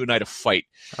to get you and I to fight.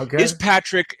 Okay. Is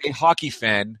Patrick a hockey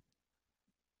fan?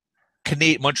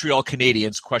 Montreal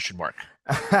Canadiens, question mark.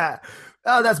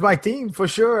 Oh, that's my team for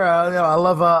sure. I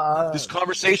love. This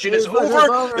conversation is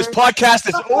over. This podcast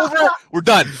is over. We're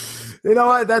done. You know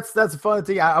what? That's a fun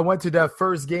thing. I went to the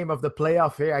first game of the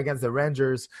playoff here against the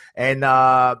Rangers, and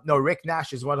Rick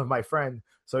Nash is one of my friends,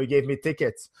 so he gave me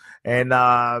tickets, and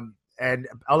a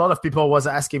lot of people was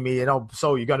asking me,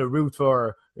 so you're gonna root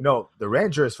for the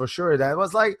Rangers for sure. That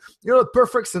was like the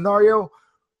perfect scenario.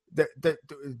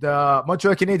 the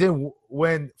Montreal Canadiens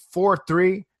win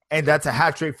 4-3. And that's a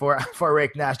hat trick for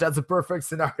Rick Nash. That's a perfect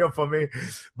scenario for me.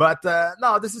 But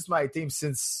no, this is my team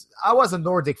since I was a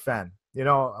Nordic fan.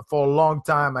 For a long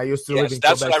time. I used to live in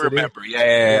Quebec City. That's what I remember.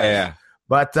 Yeah.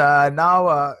 But now,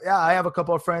 I have a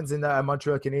couple of friends in the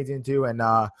Montreal Canadiens too. And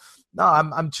no,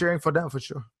 I'm cheering for them for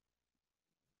sure.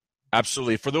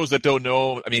 Absolutely. For those that don't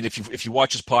know, I mean, if you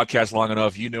watch this podcast long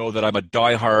enough, you know that I'm a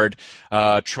diehard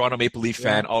Toronto Maple Leaf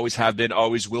fan. Always have been,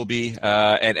 always will be.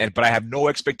 But I have no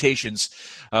expectations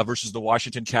versus the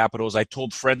Washington Capitals. I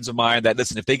told friends of mine that,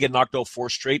 listen, if they get knocked out 4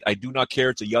 straight, I do not care.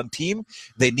 It's a young team.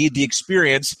 They need the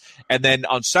experience. And then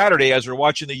on Saturday, as we're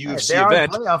watching the UFC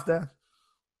event,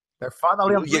 they're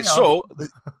finally on playoff. So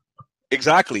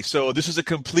exactly. So this is a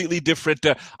completely different.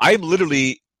 I'm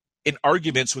literally in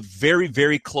arguments with very,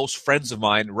 very close friends of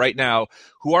mine right now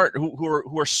who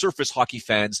are surface hockey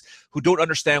fans who don't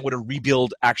understand what a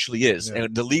rebuild actually is. Yeah.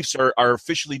 And the Leafs are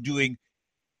officially doing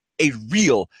a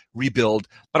real rebuild,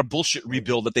 not a bullshit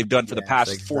rebuild that they've done for the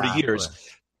past 40 years.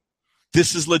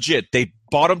 This is legit. They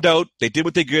bottomed out. They did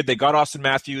what they could. They got Austin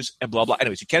Matthews and blah, blah.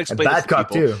 Anyways, you can't explain this to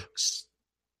people. Too.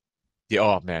 Yeah,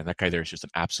 oh, man, that guy there is just an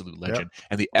absolute legend. Yep.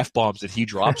 And the F-bombs that he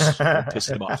drops piss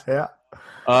him off. Yeah.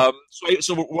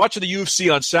 So we're watching the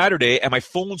UFC on Saturday, and my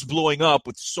phone's blowing up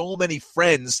with so many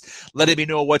friends letting me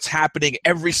know what's happening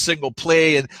every single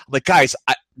play. And I'm like, guys,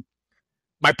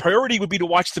 my priority would be to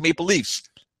watch the Maple Leafs.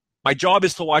 My job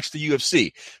is to watch the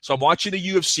UFC. So I'm watching the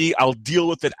UFC. I'll deal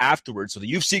with it afterwards. So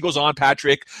the UFC goes on,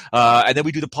 Patrick, and then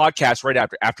we do the podcast right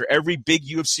after. After every big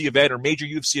UFC event or major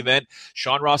UFC event,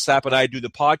 Sean Ross Sapp and I do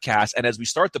the podcast. And as we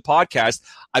start the podcast,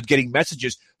 I'm getting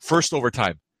messages, first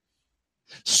overtime.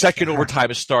 Second overtime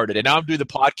has started, and now I'm doing the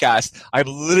podcast. I'm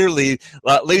literally,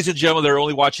 ladies and gentlemen, they're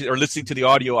only watching or listening to the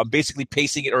audio. I'm basically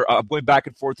pacing it, or I'm going back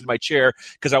and forth in my chair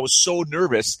because I was so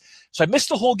nervous. So I missed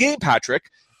the whole game, Patrick.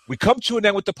 We come to an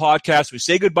end with the podcast. We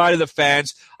say goodbye to the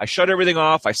fans. I shut everything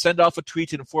off. I send off a tweet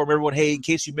to inform everyone, hey, in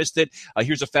case you missed it,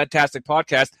 here's a fantastic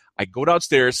podcast. I go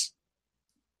downstairs.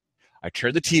 I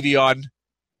turn the TV on.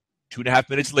 2.5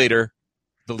 minutes later,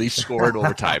 the Leafs score in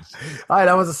overtime. All right,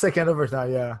 that was the second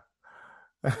overtime, yeah.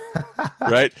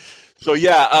 Right? So,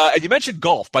 yeah, and you mentioned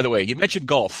golf, by the way. You mentioned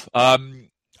golf. I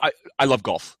love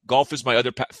golf. Golf is my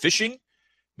other fishing,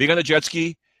 being on the jet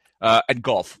ski, and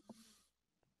golf.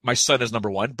 My son is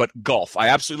number one, but golf. I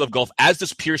absolutely love golf, as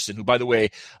does Pearson, who, by the way,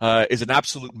 is an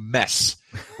absolute mess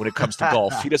when it comes to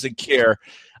golf. He doesn't care.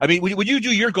 I mean, when you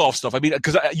do your golf stuff, I mean,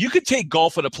 because you could take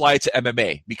golf and apply it to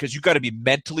MMA because you've got to be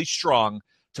mentally strong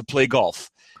to play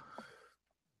golf.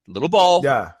 Little ball.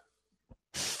 Yeah.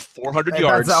 400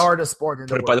 yards. That's the hardest sport in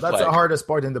the world. That's the hardest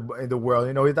sport in the world.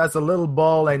 You know, that's a little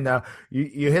ball, and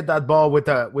you hit that ball with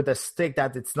a stick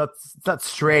that it's not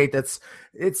straight. It's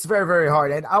very, very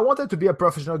hard. And I wanted to be a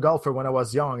professional golfer when I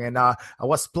was young, and I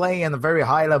was playing at a very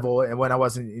high level, and when I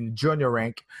was in junior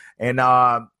rank, and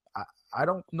I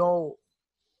don't know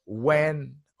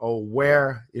when or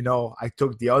where, you know, I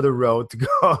took the other road to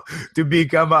go to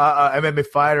become a MMA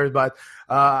fighter, but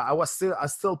I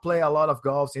still play a lot of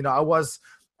golf. You know, I was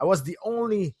the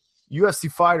only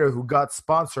UFC fighter who got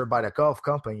sponsored by the golf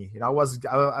company. You know,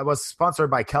 I was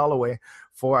sponsored by Callaway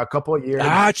for a couple of years.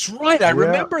 That's right. I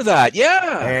remember that.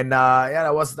 Yeah. And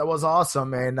that was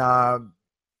awesome. And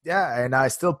and I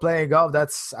still playing golf.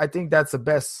 I think that's the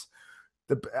best.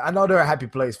 Another happy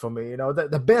place for me. You know,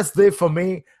 the best day for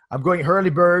me, I'm going early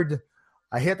bird.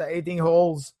 I hit the 18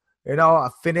 holes. You know, I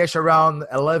finish around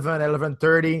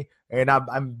 11:30. And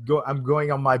I'm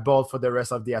going on my boat for the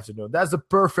rest of the afternoon. That's the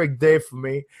perfect day for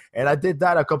me. And I did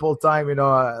that a couple of times, you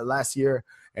know, last year.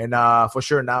 And for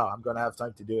sure now I'm going to have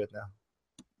time to do it now.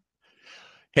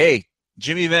 Hey,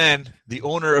 Jimmy Van, the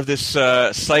owner of this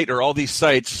site or all these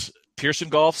sites, Pearson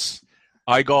Golfs,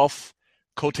 iGolf,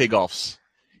 Cote Golfs.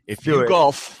 If you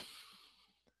golf,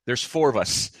 there's 4 of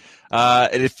us.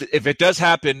 And if it does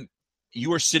happen,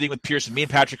 you are sitting with Pearson. Me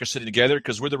and Patrick are sitting together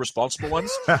because we're the responsible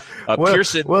ones.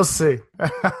 Pearson. We'll see.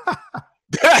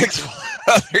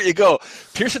 There you go.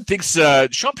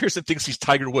 Sean Pearson thinks he's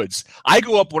Tiger Woods. I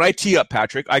go up when I tee up,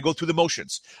 Patrick. I go through the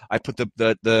motions. I put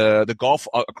the golf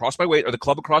across my waist, or the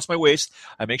club across my waist.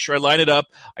 I make sure I line it up.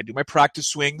 I do my practice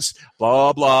swings,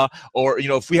 blah, blah. Or, you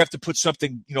know, if we have to put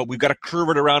something, you know, we've got to curve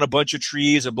it around a bunch of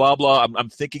trees and blah, blah. I'm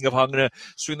thinking of how I'm going to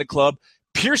swing the club.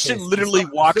 Pearson literally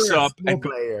walks up and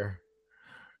player.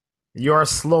 You're a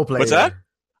slow player. What's that?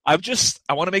 I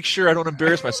want to make sure I don't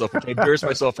embarrass myself, which I embarrass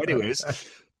myself anyways.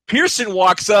 Pearson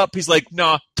walks up. He's like,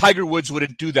 "Nah, Tiger Woods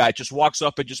wouldn't do that." Just walks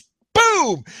up and just boom,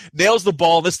 boom, nails the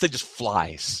ball. This thing just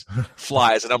flies.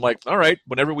 And I'm like, all right,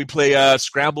 whenever we play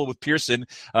Scramble with Pearson,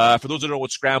 for those who don't know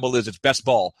what Scramble is, it's best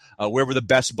ball. Wherever the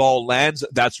best ball lands,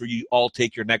 that's where you all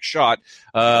take your next shot.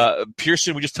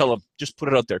 Pearson, we just tell him, just put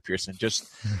it out there, Pearson. Just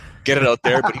get it out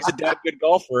there. But he's a damn good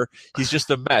golfer. He's just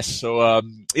a mess. So,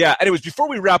 yeah, anyways, before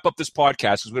we wrap up this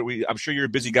podcast, because I'm sure you're a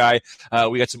busy guy,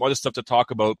 we got some other stuff to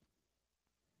talk about.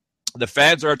 The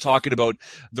fans are talking about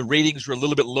the ratings were a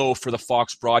little bit low for the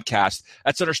Fox broadcast.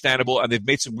 That's understandable, and they've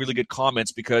made some really good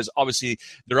comments because obviously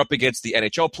they're up against the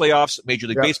NHL playoffs, Major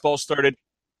League Baseball started,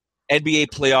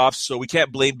 NBA playoffs, so we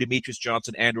can't blame Demetrius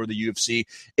Johnson and or the UFC.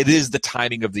 It is the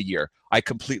timing of the year. I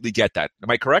completely get that. Am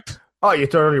I correct? Oh, you're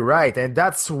totally right. And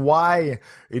that's why,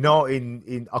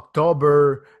 in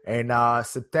October and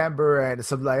September and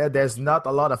something like that, there's not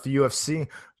a lot of UFC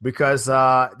because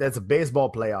there's a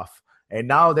baseball playoff. And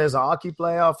now there's a hockey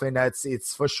playoff, and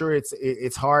it's for sure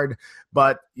it's hard.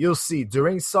 But you'll see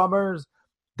during summers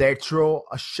they throw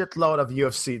a shitload of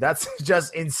UFC. That's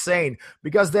just insane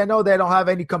because they know they don't have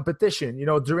any competition.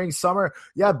 During summer,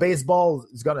 baseball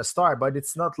is gonna start, but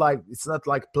it's not like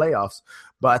playoffs.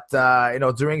 But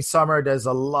during summer there's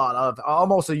a lot of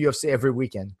almost a UFC every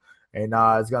weekend, and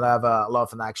it's gonna have a lot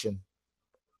of an action.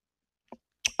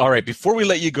 All right, before we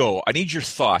let you go, I need your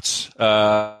thoughts.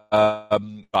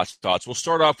 Thoughts. We'll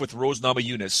start off with Rose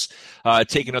Namajunas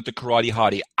taking out the Karate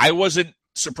Hottie. I wasn't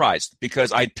surprised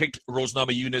because I picked Rose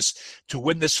Namajunas to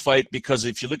win this fight because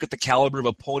if you look at the caliber of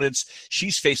opponents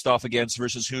she's faced off against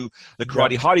versus who the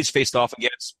Karate Hottie's faced off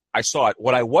against, I saw it.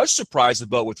 What I was surprised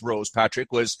about with Rose,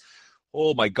 Patrick, was,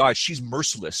 oh my God, she's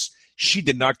merciless. She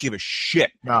did not give a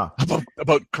shit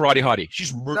about Karate Hottie.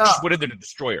 She went in there to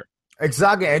destroy her.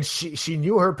 Exactly, and she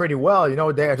knew her pretty well.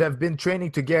 They have been training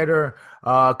together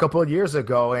a couple of years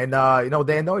ago, and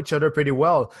they know each other pretty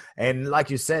well. And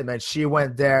like you said, man, she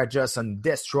went there just on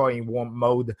destroying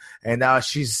mode, and that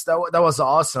was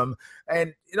awesome.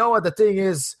 And you know what the thing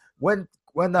is, when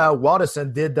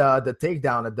Waterson did the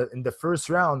takedown in the first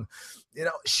round,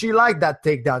 she liked that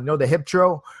takedown, the hip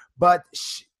throw, but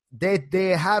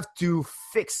they have to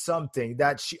fix something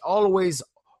that she always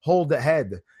hold the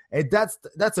head. And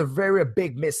that's a very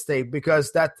big mistake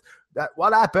because that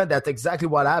what happened, that's exactly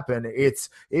what happened. It's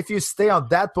if you stay on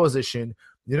that position,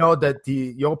 that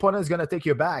your opponent is going to take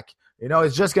you back.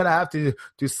 It's just going to have to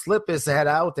slip his head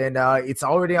out, and it's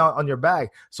already on your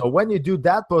back. So when you do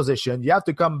that position, you have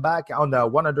to come back on the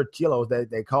 100 kilos that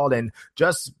they call, and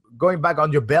just going back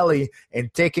on your belly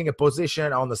and taking a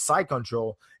position on the side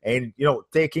control and,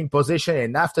 taking position.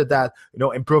 And after that,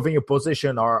 improving your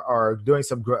position or doing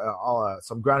some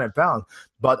ground and pound.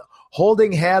 But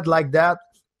holding head like that,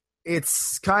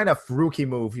 it's kind of rookie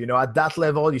move. At that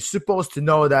level, you're supposed to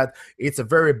know that it's a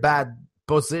very bad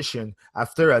position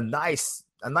after a nice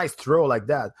throw like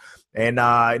that. And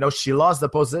she lost the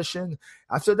position.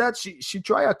 After that, she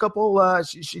tried a couple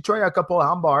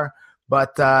armbar,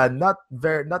 but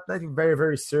nothing very,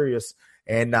 very serious.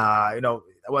 And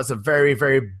it was a very,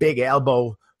 very big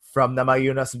elbow from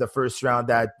Namajunas in the first round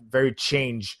that very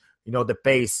changed the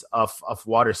pace of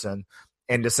Waterson.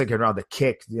 And the second round, the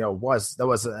kick,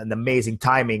 was an amazing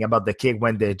timing about the kick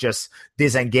when they just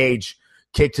disengage,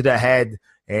 kick to the head.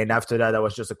 And after that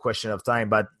was just a question of time.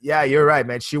 But yeah, you're right,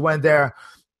 man. She went there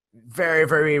very,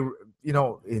 very,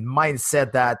 in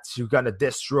mindset that she's going to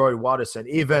destroy Waterson,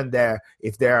 even there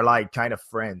if they're like kind of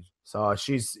friends. So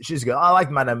she's good. I like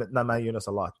Namajunas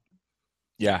a lot.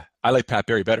 Yeah, I like Pat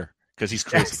Barry better because he's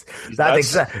crazy.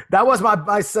 Yes, that was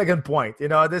my second point.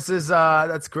 this is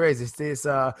that's crazy.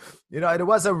 It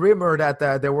was a rumor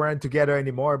that they weren't together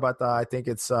anymore, but I think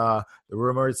it's the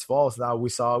rumor is false. Now we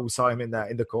saw him in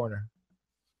the corner.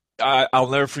 I'll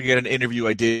never forget an interview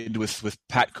I did with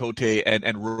Pat Cote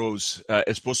and Rose.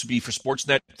 It's supposed to be for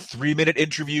Sportsnet, 3-minute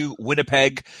interview,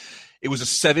 Winnipeg. It was a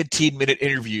 17-minute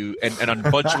interview, and on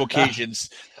a bunch of occasions,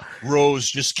 Rose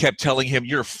just kept telling him,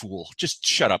 "You're a fool. Just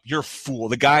shut up. You're a fool."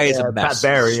 The guy is a mess. Pat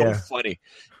Barry, so funny.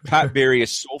 Pat Barry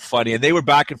is so funny, and they were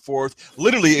back and forth.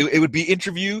 Literally, it would be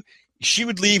interview. She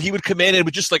would leave. He would come in, and it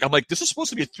would just I'm like, this is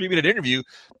supposed to be a 3-minute interview,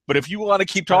 but if you want to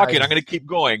keep talking, I'm going to keep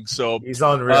going. So he's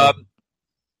unreal.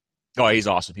 Oh, he's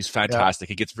awesome. He's fantastic.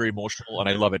 Yeah. He gets very emotional, and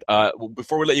I love it.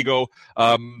 Before we let you go,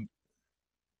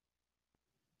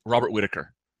 Robert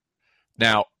Whittaker.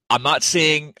 Now, I'm not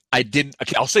saying I didn't –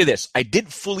 okay, I'll say this. I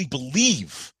didn't fully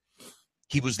believe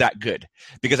he was that good.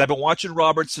 Because I've been watching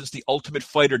Robert since the Ultimate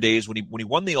Fighter days when he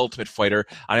won the Ultimate Fighter,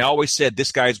 and I always said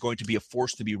this guy is going to be a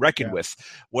force to be reckoned with.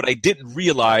 What I didn't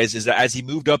realize is that as he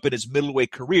moved up in his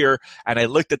middleweight career, and I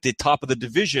looked at the top of the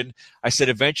division, I said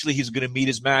eventually he's going to meet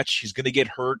his match. He's going to get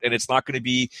hurt, and it's not going to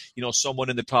be someone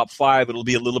in the top 5. It'll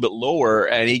be a little bit lower,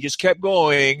 and he just kept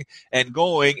going, and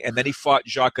then he fought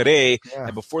Jacare. Yeah.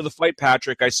 And before the fight,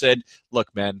 Patrick, I said,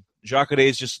 look, man, Jacare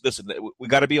is just, listen, we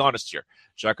got to be honest here.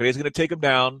 Jacare is going to take him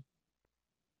down,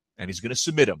 and he's going to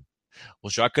submit him. Well,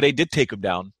 Jacare did take him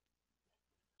down,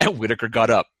 and Whittaker got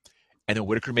up, and then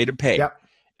Whittaker made him pay. Yep.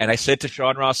 And I said to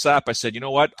Sean Ross Sapp, I said, you know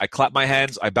what? I clap my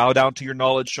hands. I bow down to your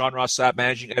knowledge, Sean Ross Sapp,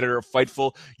 managing editor of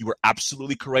Fightful. You were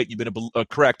absolutely correct. You've been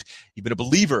correct. You've been a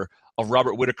believer of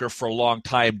Robert Whittaker for a long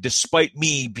time, despite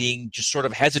me being just sort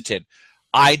of hesitant.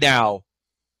 I now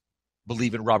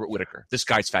believe in Robert Whittaker. This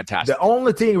guy's fantastic. The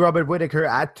only thing Robert Whittaker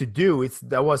had to do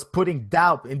was putting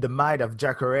doubt in the mind of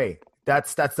Jacare.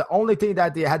 That's the only thing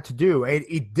that they had to do, and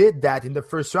he did that in the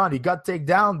first round. He got taken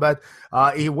down, but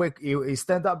he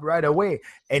stand up right away.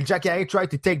 And Jacare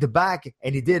tried to take the back,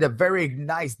 and he did a very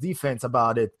nice defense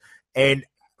about it. And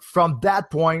from that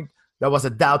point, there was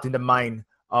a doubt in the mind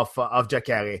of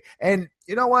Jacare. And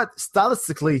you know what?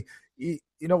 Stylistically,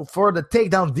 for the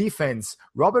takedown defense,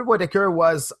 Robert Whittaker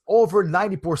was over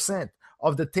 90%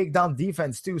 of the takedown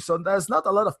defense too. So there's not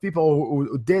a lot of people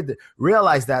who did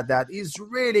realize that he's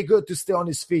really good to stay on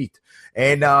his feet.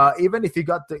 And even if he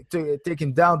got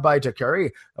taken down by Jacare,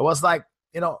 it was like,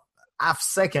 half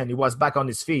second he was back on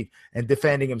his feet and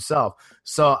defending himself.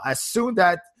 So as soon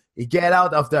that he get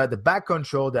out of the back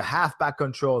control, the half back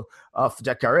control of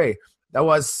Jacare, that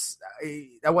was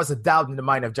a doubt in the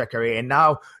mind of Jacare. And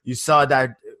now you saw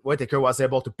that Whittaker was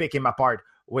able to pick him apart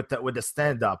with the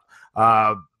stand-up.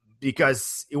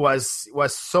 Because he was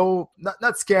so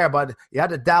not scared, but he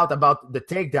had a doubt about the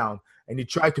takedown, and he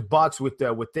tried to box with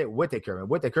Whittaker. And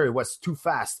Whittaker was too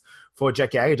fast for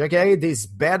Jacare. Jacare is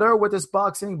better with his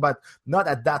boxing, but not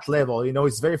at that level.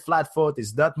 He's very flat foot.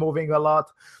 He's not moving a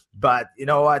lot. But you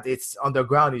know what? It's on the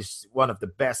ground. He's one of the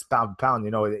best pound,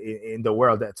 in the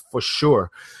world. That's for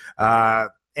sure.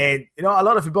 And a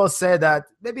lot of people say that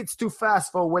maybe it's too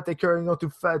fast for Whittaker,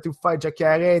 to fight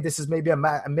Jacare. This is maybe a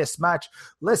mismatch.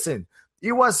 Listen,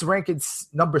 he was ranked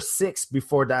number 6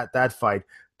 before that fight.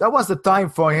 That was the time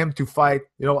for him to fight,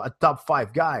 a top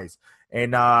 5 guys.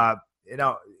 And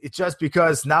it's just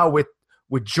because now with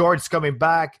George coming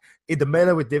back in the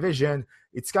middleweight division,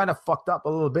 it's kind of fucked up a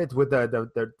little bit with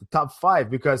the top 5,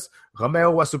 because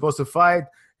Romero was supposed to fight.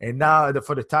 And now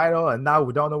for the title, and now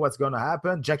we don't know what's going to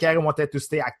happen. Jacare wanted to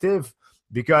stay active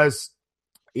because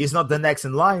he's not the next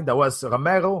in line. That was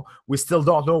Romero. We still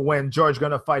don't know when George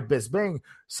going to fight Bisping.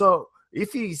 So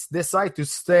if he decides to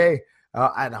stay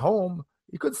at home,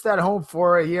 he could stay at home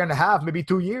for a year and a half, maybe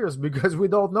 2 years, because we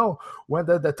don't know when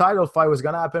the title fight was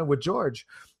going to happen with George.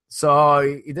 So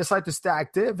he decided to stay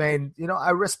active, and, I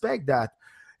respect that.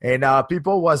 And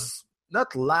people was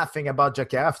not laughing about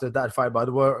Jacare after that fight, but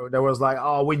there was like,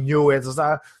 oh, we knew it. It's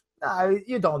like, nah,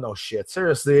 you don't know shit.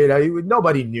 Seriously,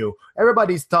 nobody knew.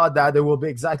 Everybody thought that it will be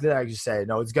exactly like you said.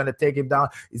 It's going to take him down.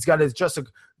 It's going to just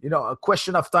a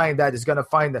question of time that he's going to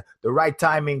find the right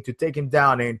timing to take him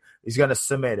down, and he's going to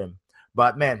submit him.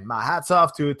 But, man, my hats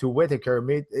off to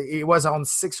Whittaker. He was on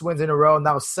 6 wins in a row,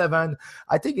 now 7.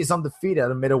 I think he's undefeated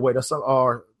at middleweight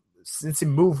or since he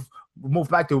moved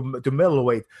back to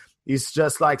middleweight. He's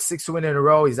just like 6 wins in a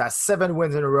row. He's at 7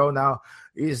 wins in a row now.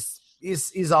 He's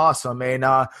awesome. And,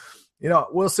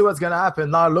 we'll see what's going to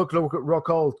happen. Now, look,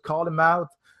 Rockhold called him out.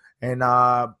 And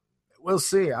we'll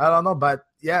see. I don't know. But,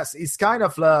 yes, he's kind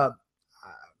of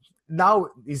now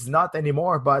he's not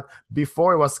anymore. But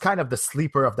before, he was kind of the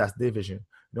sleeper of that division.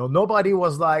 Nobody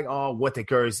was like, oh,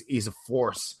 Whittaker is a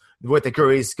force.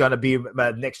 Whittaker is going to be my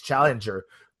next challenger.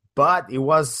 But it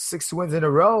was 6 wins in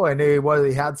a row, and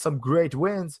he had some great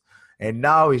wins. And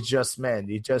now he just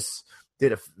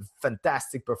did a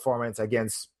fantastic performance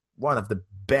against one of the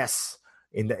best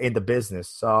in the business.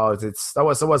 So that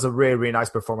was a really, really nice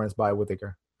performance by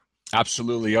Whittaker.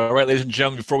 Absolutely. All right, ladies and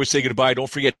gentlemen, before we say goodbye, don't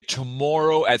forget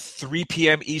tomorrow at 3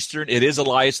 p.m. Eastern, it is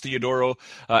Elias Theodorou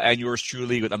and yours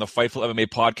truly on the Fightful MMA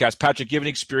podcast. Patrick, do you have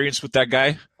any experience with that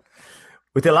guy?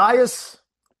 With Elias?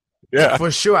 Yeah,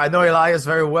 for sure. I know Elias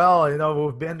very well.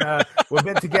 We've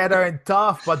been together in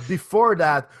Tough, but before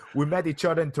that, we met each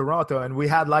other in Toronto, and we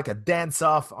had like a dance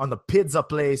off on the pizza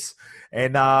place.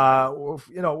 And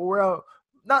we're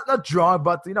not drunk,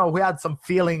 but we had some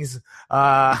feelings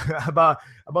about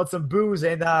some booze,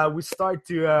 and we start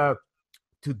to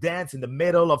dance in the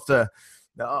middle of the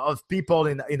of people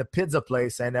in the pizza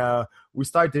place, and we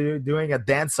started doing a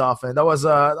dance off, and that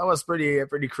was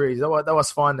pretty crazy. That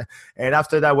was fun. And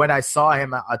after that, when I saw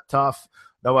him at Tough,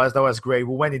 that was great.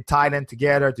 We went in Thailand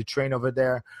together to train over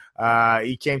there.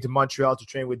 He came to Montreal to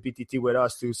train with BTT with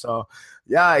us too. So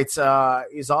yeah, it's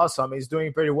awesome. He's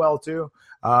doing pretty well too.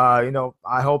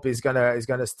 I hope he's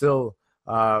gonna still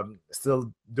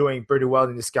doing pretty well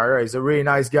in his career. He's a really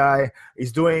nice guy.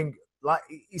 He's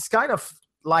kind of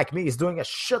like me. He's doing a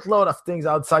shitload of things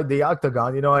outside the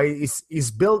octagon.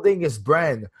 He's building his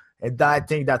brand, and I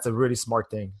think that's a really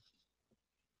smart thing.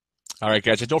 All right,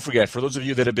 guys, and don't forget, for those of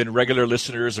you that have been regular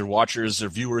listeners or watchers or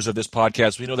viewers of this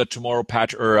podcast, we know that tomorrow,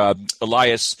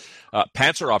 Elias,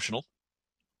 pants are optional,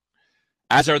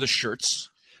 as are the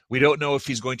shirts. We don't know if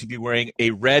he's going to be wearing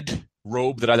a red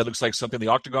robe that either looks like something the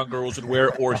Octagon girls would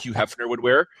wear or Hugh Hefner would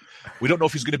wear. We don't know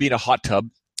if he's going to be in a hot tub.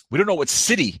 We don't know what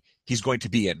city he's going to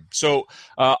be in. So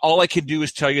all I can do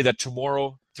is tell you that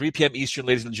tomorrow, 3 p.m. Eastern,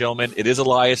 ladies and gentlemen, it is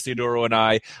Elias Theodorou and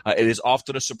I. It is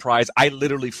often a surprise. I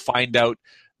literally find out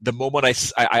the moment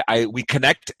we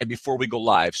connect and before we go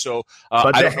live. So,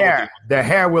 but the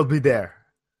hair will be there.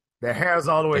 The hair is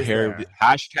always there.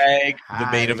 Hashtag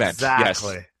the main event.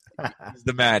 Exactly. Yes. He's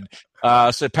the man.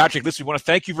 So Patrick, listen, we want to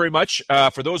thank you very much.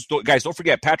 For those guys, don't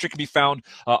forget, Patrick can be found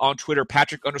on Twitter,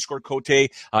 Patrick_Cote,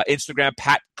 Instagram,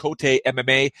 Pat Cote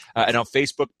MMA, and on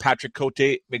Facebook, Patrick Cote.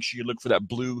 Make sure you look for that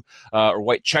blue or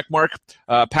white check mark.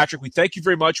 Patrick, we thank you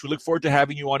very much. We look forward to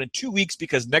having you on in 2 weeks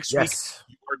because next week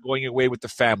you are going away with the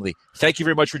family. Thank you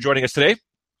very much for joining us today.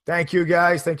 Thank you,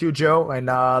 guys. Thank you, Joe. And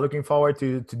looking forward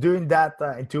to doing that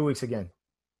in 2 weeks again.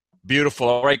 Beautiful.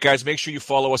 All right, guys, make sure you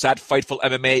follow us at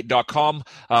FightfulMMA.com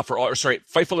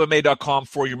FightfulMMA.com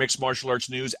for your mixed martial arts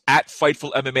news, at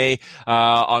FightfulMMA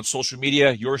on social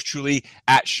media. Yours truly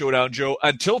at Showdown Joe.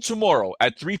 Until tomorrow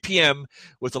at 3 p.m.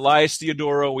 with Elias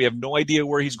Theodorou. We have no idea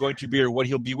where he's going to be or what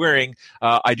he'll be wearing.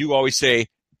 I do always say,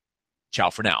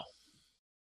 ciao for now.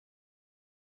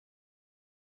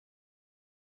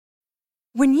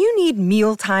 When you need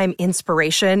mealtime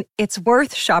inspiration, it's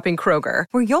worth shopping Kroger,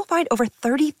 where you'll find over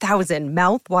 30,000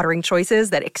 mouth-watering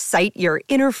choices that excite your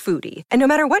inner foodie. And no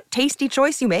matter what tasty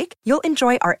choice you make, you'll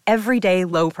enjoy our everyday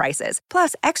low prices,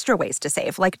 plus extra ways to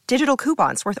save, like digital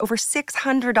coupons worth over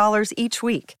 $600 each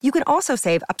week. You can also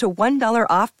save up to $1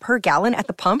 off per gallon at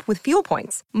the pump with fuel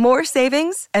points. More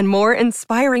savings and more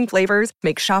inspiring flavors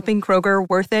make shopping Kroger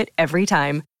worth it every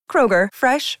time. Kroger,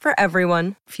 fresh for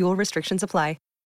everyone. Fuel restrictions apply.